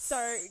 Yes.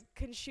 So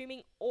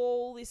consuming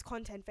all this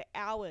content for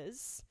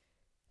hours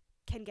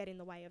can get in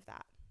the way of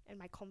that and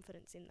my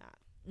confidence in that.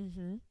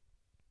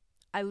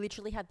 I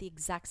literally had the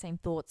exact same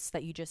thoughts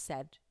that you just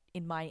said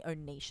in my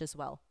own niche as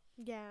well.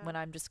 Yeah. When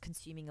I'm just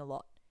consuming a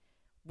lot,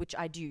 which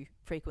I do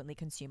frequently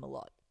consume a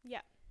lot.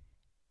 Yeah.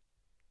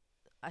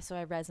 So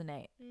I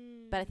resonate.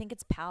 But I think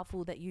it's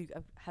powerful that you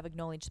have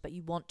acknowledged, but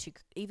you want to,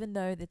 even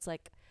though it's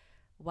like,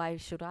 why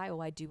should I or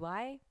why do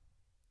I?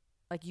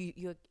 Like,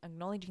 you're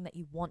acknowledging that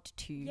you want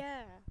to.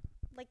 Yeah.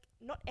 Like,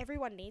 not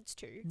everyone needs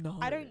to. No.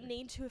 I don't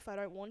need to if I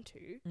don't want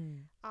to.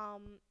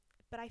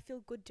 But I feel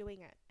good doing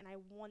it and I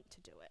want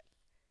to do it.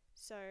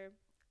 So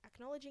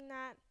acknowledging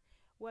that,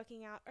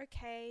 working out,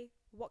 okay,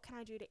 what can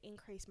I do to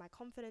increase my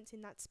confidence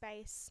in that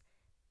space?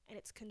 And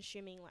it's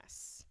consuming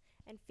less.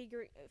 And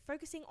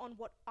focusing on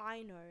what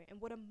I know and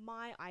what are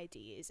my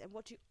ideas and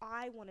what do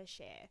I want to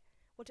share?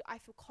 What do I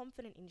feel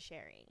confident in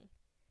sharing?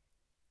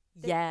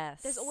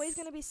 Yes. There's always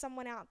going to be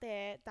someone out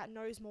there that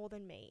knows more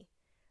than me.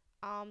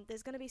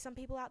 There's going to be some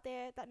people out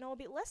there that know a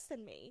bit less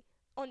than me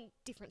on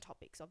different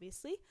topics,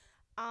 obviously.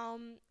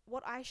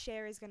 What I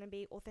share is going to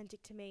be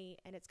authentic to me,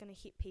 and it's going to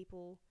hit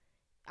people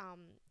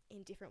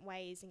in different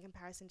ways in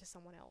comparison to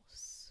someone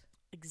else.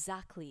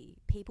 Exactly.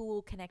 People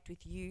will connect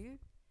with you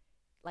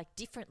like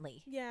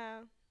differently. Yeah.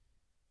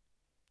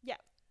 Yeah.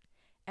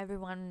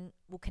 Everyone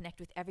will connect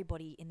with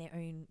everybody in their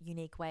own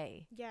unique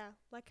way. Yeah.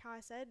 Like how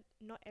I said,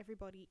 not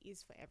everybody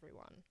is for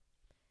everyone.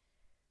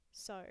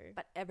 So.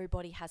 But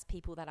everybody has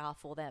people that are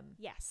for them.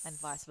 Yes. And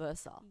vice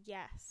versa.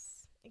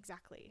 Yes.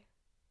 Exactly.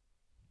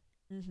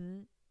 Mm-hmm.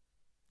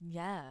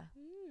 Yeah.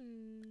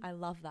 I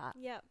love that.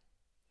 Yep.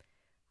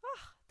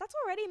 That's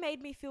already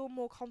made me feel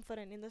more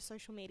confident in the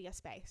social media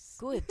space.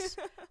 Good.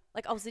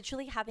 Like, I was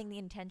literally having the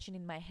intention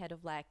in my head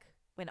of, like,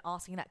 when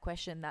asking that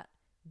question, that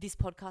this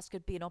podcast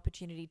could be an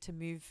opportunity to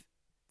move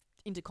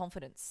into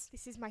confidence.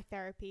 This is my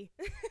therapy.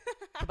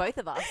 For both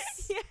of us.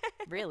 Yeah.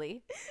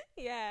 Really.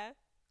 Yeah.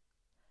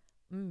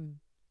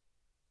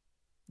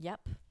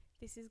 Yep.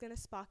 This is going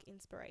to spark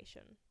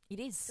inspiration. It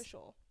is. For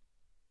sure.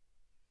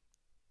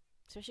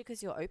 Especially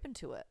because you're open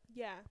to it.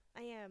 Yeah,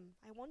 I am.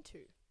 I want to.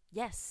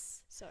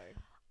 Yes. So.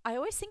 I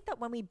always think that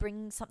when we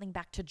bring something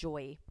back to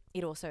joy,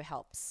 it also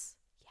helps.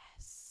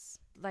 Yes.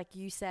 Like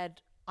you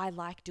said, I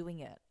like doing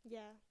it.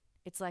 Yeah.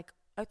 It's like,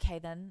 okay,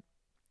 then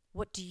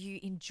what do you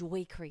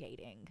enjoy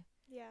creating?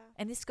 Yeah.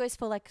 And this goes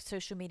for like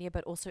social media,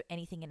 but also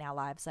anything in our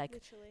lives. Like,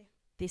 literally.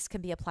 This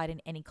can be applied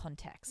in any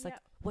context. Like,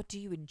 what do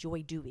you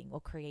enjoy doing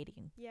or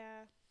creating?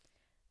 Yeah.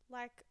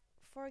 Like,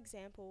 for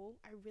example,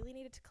 I really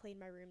needed to clean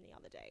my room the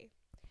other day.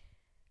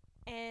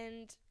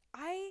 And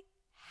I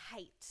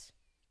hate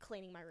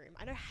cleaning my room.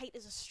 I know hate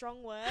is a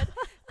strong word,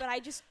 but I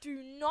just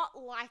do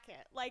not like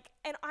it. Like,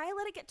 and I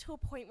let it get to a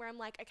point where I'm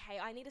like, okay,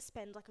 I need to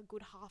spend like a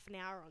good half an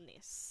hour on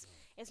this.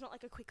 It's not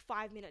like a quick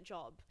 5-minute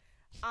job.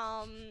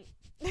 I'm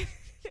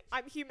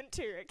human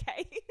too,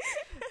 okay?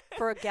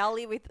 For a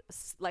galley with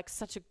like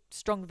such a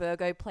strong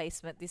Virgo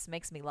placement, this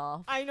makes me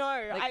laugh. I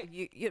know. Like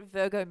you're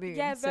Virgo moon.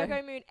 Yeah,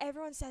 Virgo moon.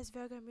 Everyone says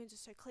Virgo moons are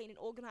so clean and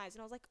organized,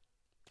 and I was like,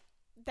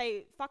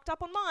 they fucked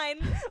up on mine.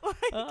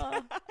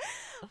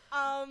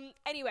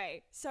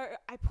 Anyway, so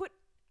I put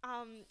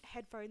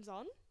headphones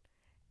on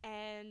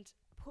and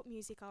put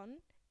music on,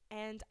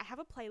 and I have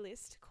a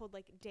playlist called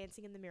like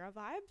Dancing in the Mirror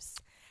Vibes,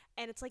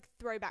 and it's like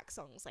throwback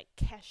songs like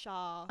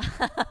Kesha,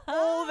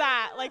 all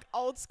that, like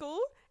old school.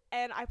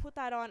 And I put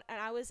that on, and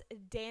I was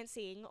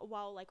dancing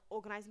while like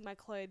organizing my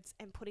clothes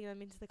and putting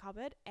them into the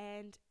cupboard,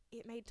 and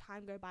it made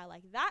time go by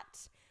like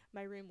that.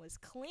 My room was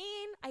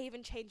clean. I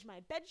even changed my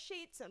bed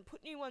sheets and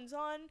put new ones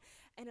on,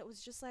 and it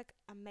was just like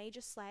a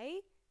major slay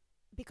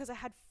because I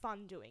had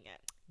fun doing it.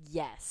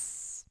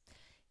 Yes.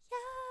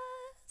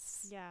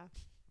 Yes. Yeah.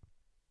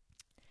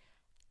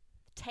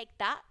 Take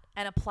that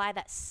and apply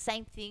that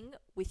same thing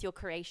with your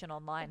creation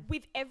online.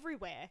 With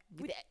everywhere.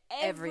 With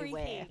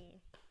everywhere. everything.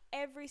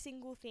 Every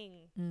single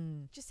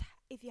thing. Just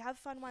if you have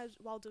fun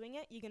while doing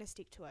it, you're going to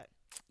stick to it.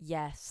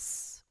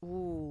 Yes.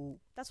 Ooh.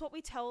 That's what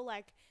we tell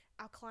like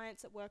our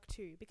clients at work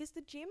too, because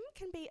the gym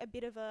can be a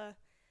bit of a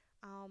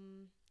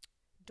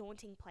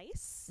daunting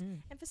place.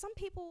 And for some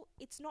people,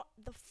 it's not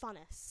the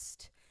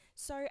funnest.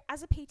 So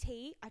as a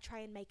PT, I try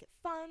and make it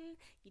fun.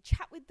 You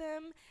chat with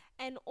them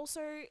and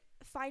also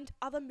find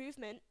other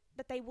movement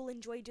that they will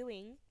enjoy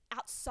doing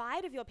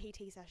outside of your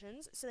PT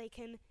sessions so they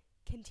can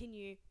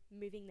continue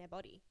moving their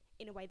body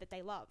in a way that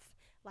they love.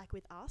 Like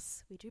with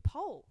us, we do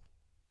pole.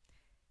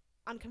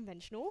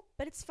 Unconventional,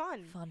 but it's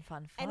fun.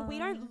 Fun. And we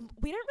don't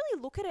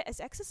really look at it as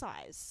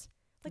exercise.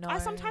 Like, I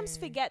sometimes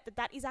forget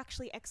that is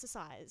actually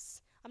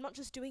exercise. I'm not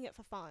just doing it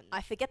for fun.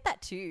 I forget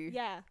that too.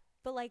 Yeah.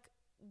 But like,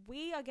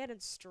 we are getting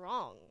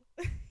strong.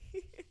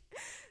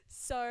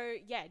 So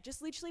yeah,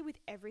 just literally with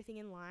everything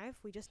in life,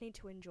 we just need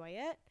to enjoy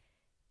it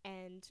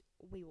and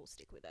we will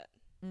stick with it.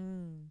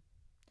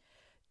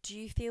 Do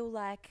you feel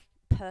like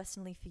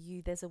personally for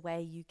you, there's a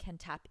way you can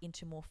tap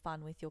into more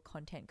fun with your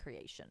content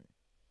creation?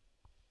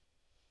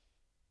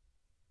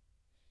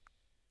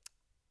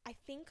 I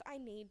think I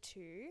need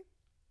to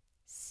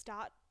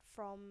start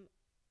from,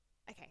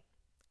 okay,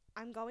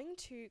 I'm going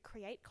to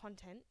create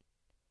content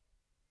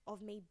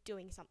of me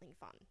doing something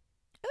fun.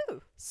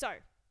 Ooh. So,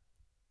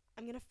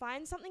 I'm going to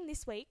find something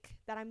this week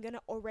that I'm going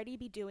to already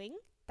be doing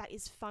that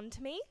is fun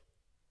to me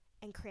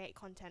and create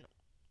content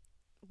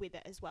with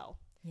it as well.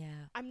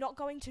 Yeah. I'm not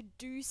going to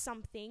do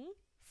something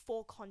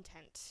for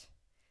content.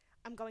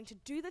 I'm going to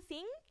do the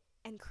thing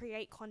and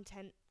create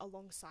content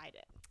alongside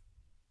it.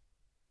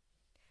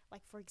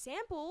 Like, for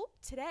example,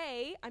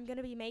 today I'm going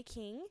to be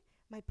making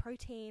my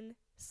protein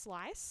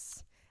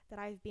slice that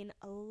I've been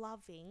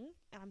loving,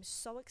 and I'm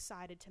so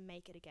excited to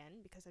make it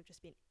again because I've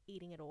just been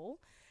eating it all.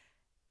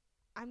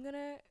 I'm going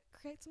to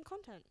create some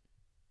content.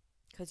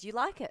 'Cause you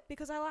like it.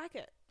 because I like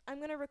it. I'm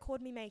going to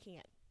record me making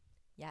it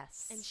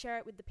Yes. and share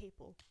it with the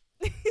people.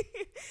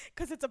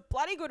 Because it's a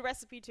bloody good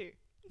recipe too.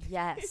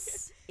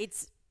 Yes.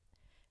 It's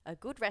a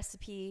good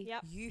recipe.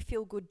 Yep. You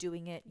feel good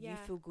doing it. You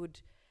Yeah. feel good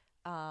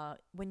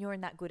when you're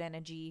in that good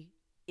energy.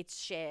 It's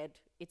shared.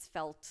 It's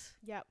felt.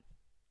 Yep.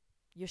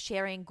 You're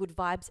sharing good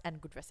vibes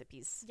and good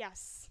recipes.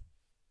 Yes.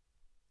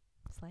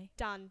 Slay.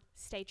 Done.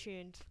 Stay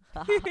tuned.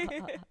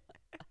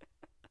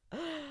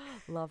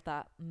 Love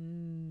that.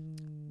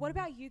 What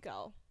about you,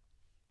 girl?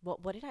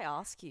 What did I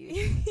ask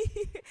you?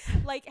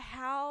 Like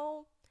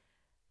how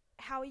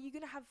are you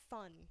going to have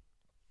fun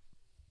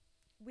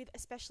with,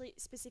 especially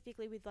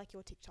specifically with like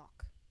your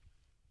TikTok?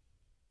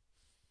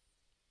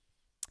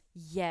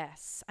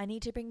 Yes, I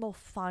need to bring more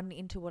fun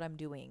into what I'm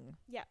doing.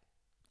 Yeah.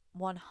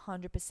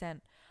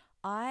 100%.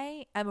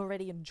 I am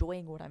already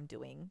enjoying what I'm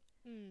doing,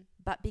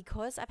 but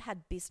because I've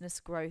had business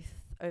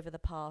growth over the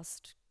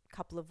past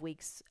couple of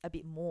weeks a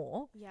bit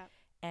more, Yeah.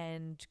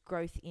 and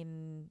growth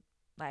in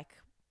like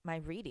my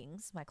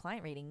readings, my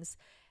client readings,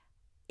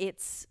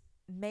 it's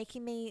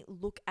making me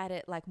look at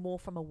it like more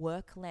from a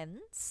work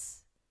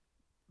lens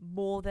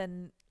more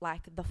than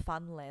like the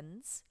fun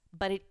lens,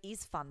 but it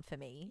is fun for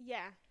me.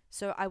 Yeah.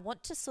 So I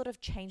want to sort of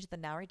change the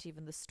narrative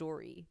and the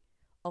story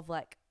of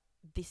like,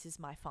 this is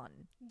my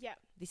fun. Yeah.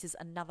 This is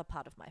another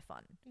part of my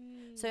fun.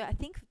 So I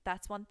think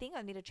that's one thing.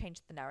 I need to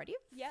change the narrative.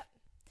 Yep.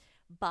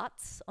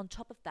 But on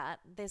top of that,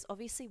 there's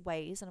obviously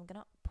ways, and I'm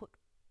going to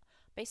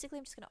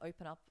I'm just going to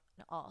open up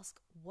and ask,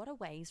 what are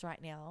ways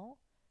right now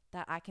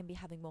that I can be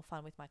having more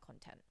fun with my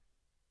content?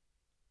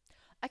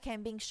 Okay,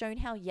 I'm being shown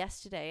how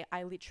yesterday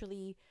I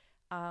literally,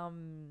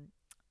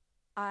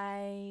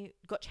 I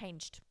got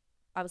changed.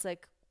 I was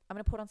like, I'm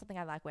going to put on something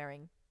I like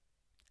wearing.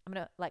 I'm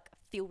going to like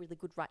feel really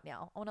good right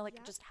now. I want to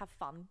like just have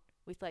fun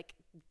with like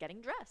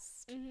getting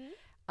dressed.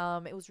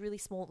 It was really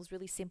small. It was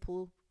really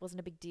simple. Wasn't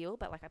a big deal,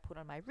 but like I put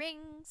on my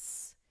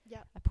rings.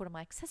 Yep. I put on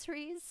my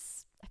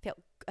accessories.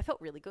 I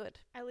felt really good.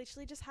 I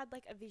literally just had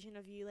like a vision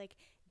of you like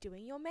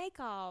doing your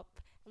makeup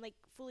and like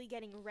fully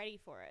getting ready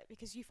for it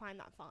because you find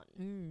that fun.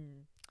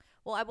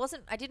 Well,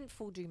 I didn't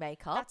full do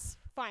makeup. That's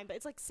fine, but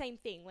it's like same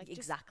thing. Like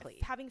exactly.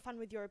 Just having fun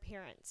with your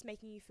appearance,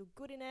 making you feel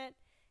good in it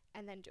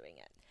and then doing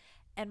it.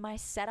 And my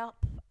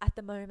setup at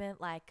the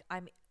moment, like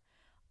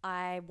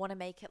I want to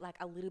make it like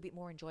a little bit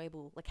more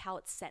enjoyable, like how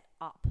it's set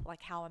up,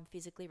 like how I'm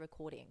physically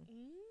recording.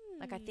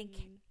 Like I think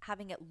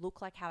having it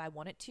look like how I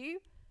want it to,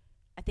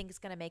 I think it's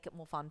going to make it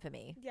more fun for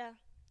me. Yeah.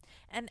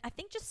 And I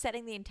think just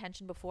setting the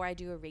intention before I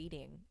do a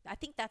reading, I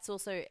think that's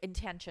also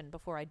intention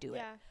before I do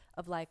it.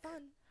 Of like,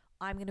 fun.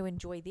 I'm going to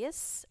enjoy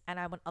this and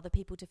I want other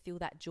people to feel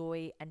that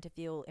joy and to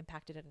feel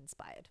impacted and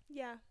inspired.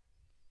 Yeah.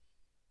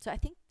 So I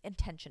think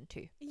intention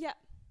too. Yeah.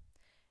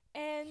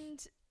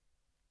 And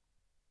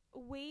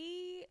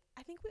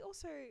I think we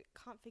also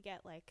can't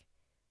forget, like,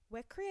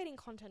 we're creating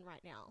content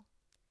right now.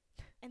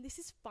 And this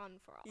is fun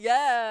for us.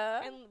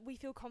 Yeah. And we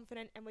feel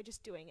confident and we're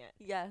just doing it.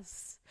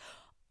 Yes.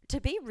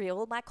 To be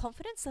real, my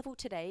confidence level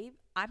today,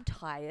 I'm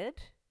tired.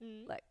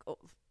 Like,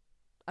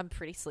 I'm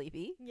pretty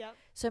sleepy. Yep.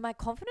 So my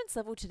confidence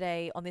level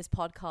today on this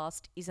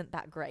podcast isn't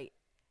that great.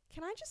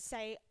 Can I just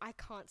say I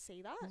can't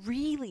see that?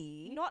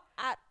 Really? Not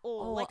at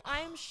all. Oh. Like,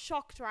 I'm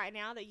shocked right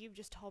now that you've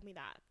just told me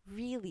that.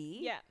 Really?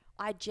 Yeah.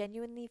 I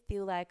genuinely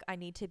feel like I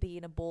need to be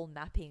in a ball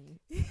napping.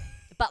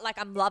 But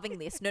like, I'm loving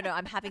this. No,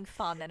 I'm having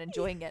fun and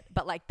enjoying it.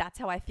 But like, that's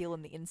how I feel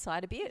on the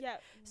inside a bit. Yeah.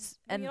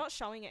 And you're not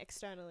showing it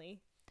externally.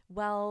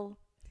 Well,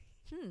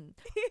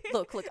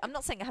 look, I'm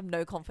not saying I have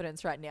no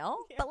confidence right now,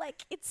 but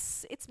like,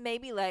 it's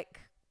maybe like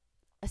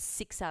a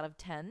 6 out of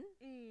 10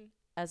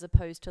 as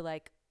opposed to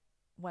like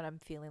when I'm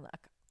feeling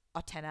like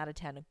a 10 out of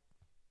 10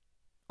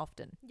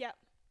 often. Yep.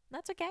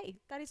 That's okay.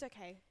 That is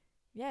okay.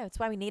 Yeah, that's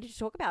why we needed to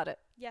talk about it.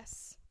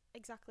 Yes,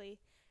 exactly.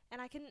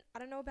 And I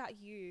don't know about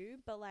you,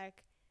 but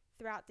like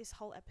throughout this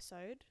whole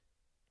episode,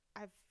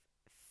 I've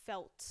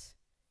felt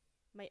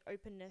my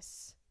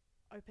openness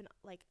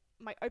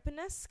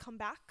come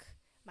back,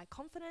 my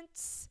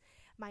confidence,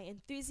 my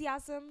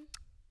enthusiasm.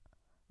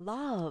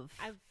 Love.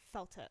 I've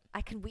felt it.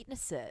 I can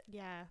witness it.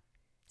 Yeah.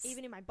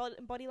 Even in my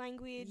body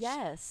language.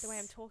 Yes. The way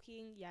I'm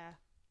talking. Yeah.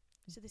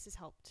 So this has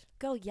helped.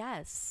 Girl,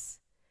 yes.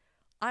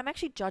 I'm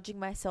actually judging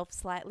myself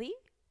slightly,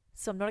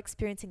 so I'm not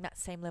experiencing that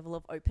same level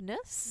of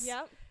openness.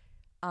 Yep.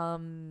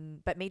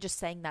 But me just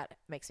saying that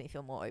makes me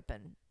feel more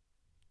open.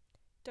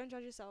 Don't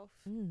judge yourself.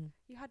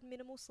 You had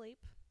minimal sleep.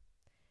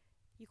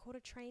 You caught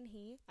a train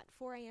here at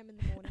 4 a.m. in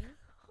the morning.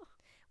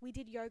 We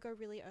did yoga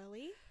really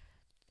early.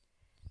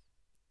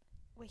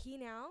 We're here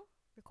now,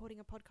 recording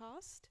a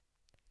podcast.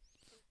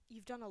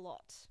 You've done a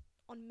lot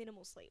on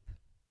minimal sleep.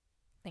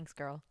 Thanks,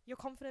 girl. Your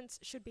confidence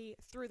should be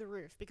through the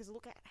roof because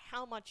look at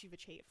how much you've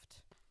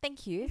achieved.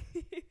 Thank you.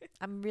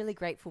 I'm really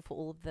grateful for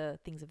all of the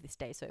things of this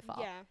day so far.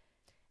 Yeah.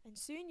 And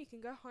soon you can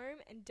go home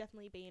and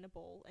definitely be in a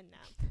ball and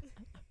nap.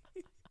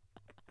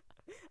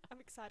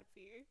 I'm excited for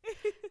you.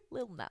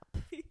 Little nap.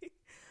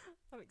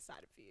 I'm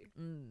excited for you.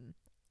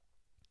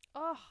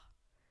 Oh,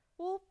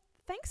 well,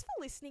 thanks for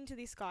listening to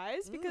this,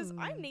 guys, because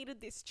I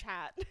needed this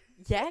chat.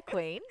 Yeah,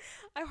 queen.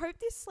 I hope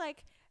this,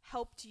 like,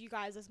 helped you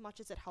guys as much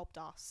as it helped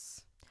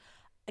us.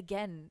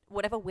 Again,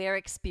 whatever we're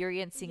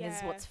experiencing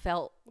is Yeah. what's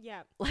felt.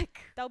 Yeah. Like,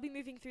 They'll be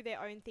moving through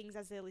their own things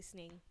as they're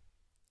listening.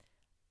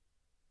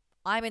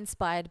 I'm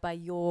inspired by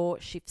your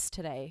shifts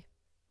today.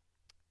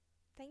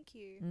 Thank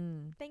you.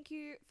 Mm. Thank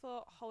you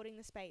for holding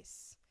the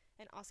space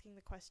and asking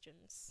the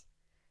questions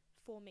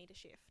for me to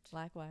shift.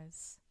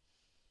 Likewise.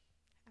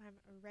 I'm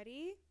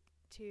ready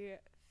to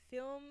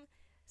film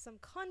some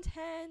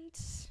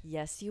content.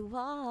 Yes, you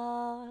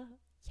are.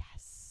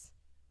 Yes.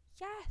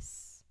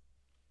 Yes.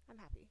 I'm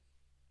happy.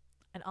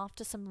 And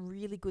after some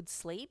really good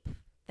sleep,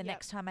 the Yep.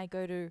 next time I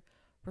go to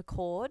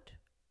record,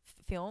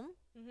 film,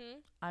 Mm-hmm.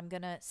 I'm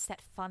going to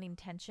set fun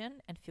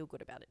intention and feel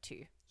good about it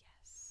too.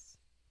 Yes.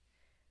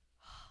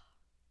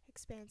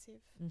 Expansive.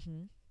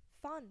 Mm-hmm.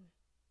 Fun.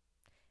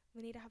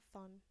 We need to have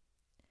fun.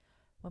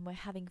 When we're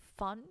having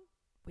fun,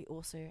 we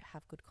also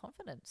have good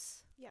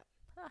confidence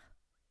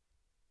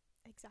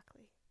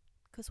Exactly.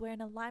 because we're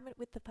in alignment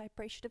with the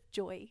vibration of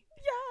joy.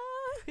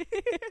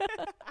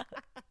 Yeah.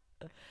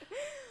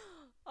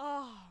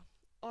 Oh,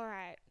 all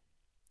right.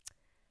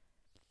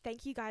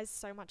 Thank you guys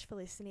so much for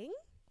listening.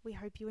 We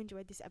hope you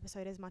enjoyed this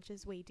episode as much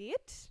as we did.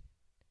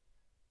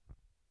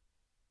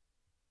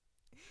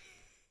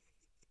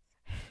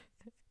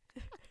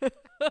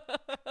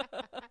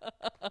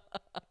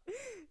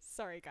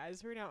 Sorry,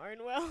 guys, we're in our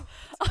own world.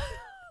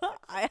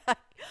 I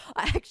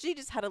actually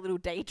just had a little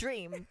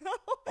daydream.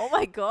 Oh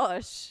my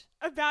gosh.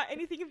 About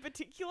anything in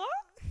particular?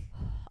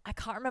 I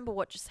can't remember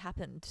what just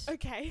happened.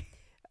 Okay,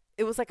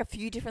 It was like a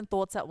few different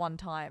thoughts at one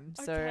time,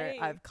 so Okay.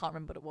 I can't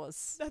remember what it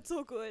was. that's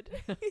all good.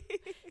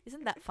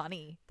 Isn't that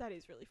funny? That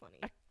is really funny.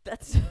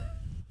 That's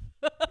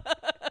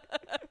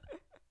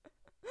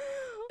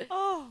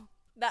Oh,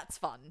 that's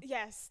fun.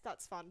 yes,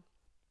 that's fun.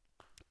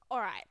 All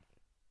right.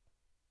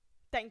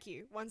 Thank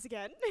you once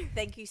again.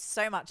 Thank you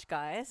so much,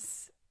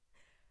 guys.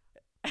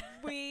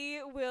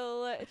 We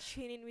will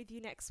tune in with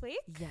you next week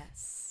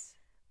Yes.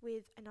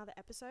 with another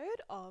episode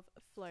of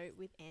Flow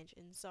with Ange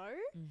and Zoe.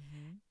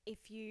 Mm-hmm.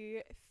 If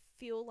you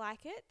feel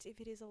like it, if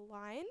it is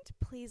aligned,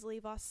 please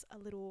leave us a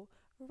little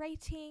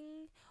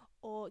rating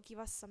or give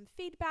us some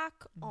feedback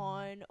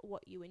on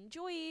what you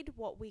enjoyed,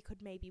 what we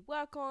could maybe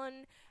work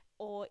on,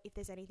 or if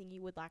there's anything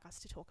you would like us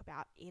to talk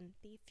about in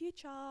the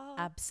future.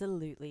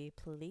 Absolutely.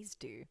 Please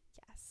do.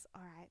 Yes.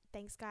 All right.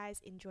 Thanks, guys.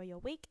 Enjoy your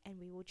week, and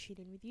we will tune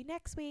in with you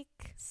next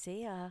week.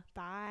 See ya.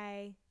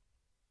 Bye.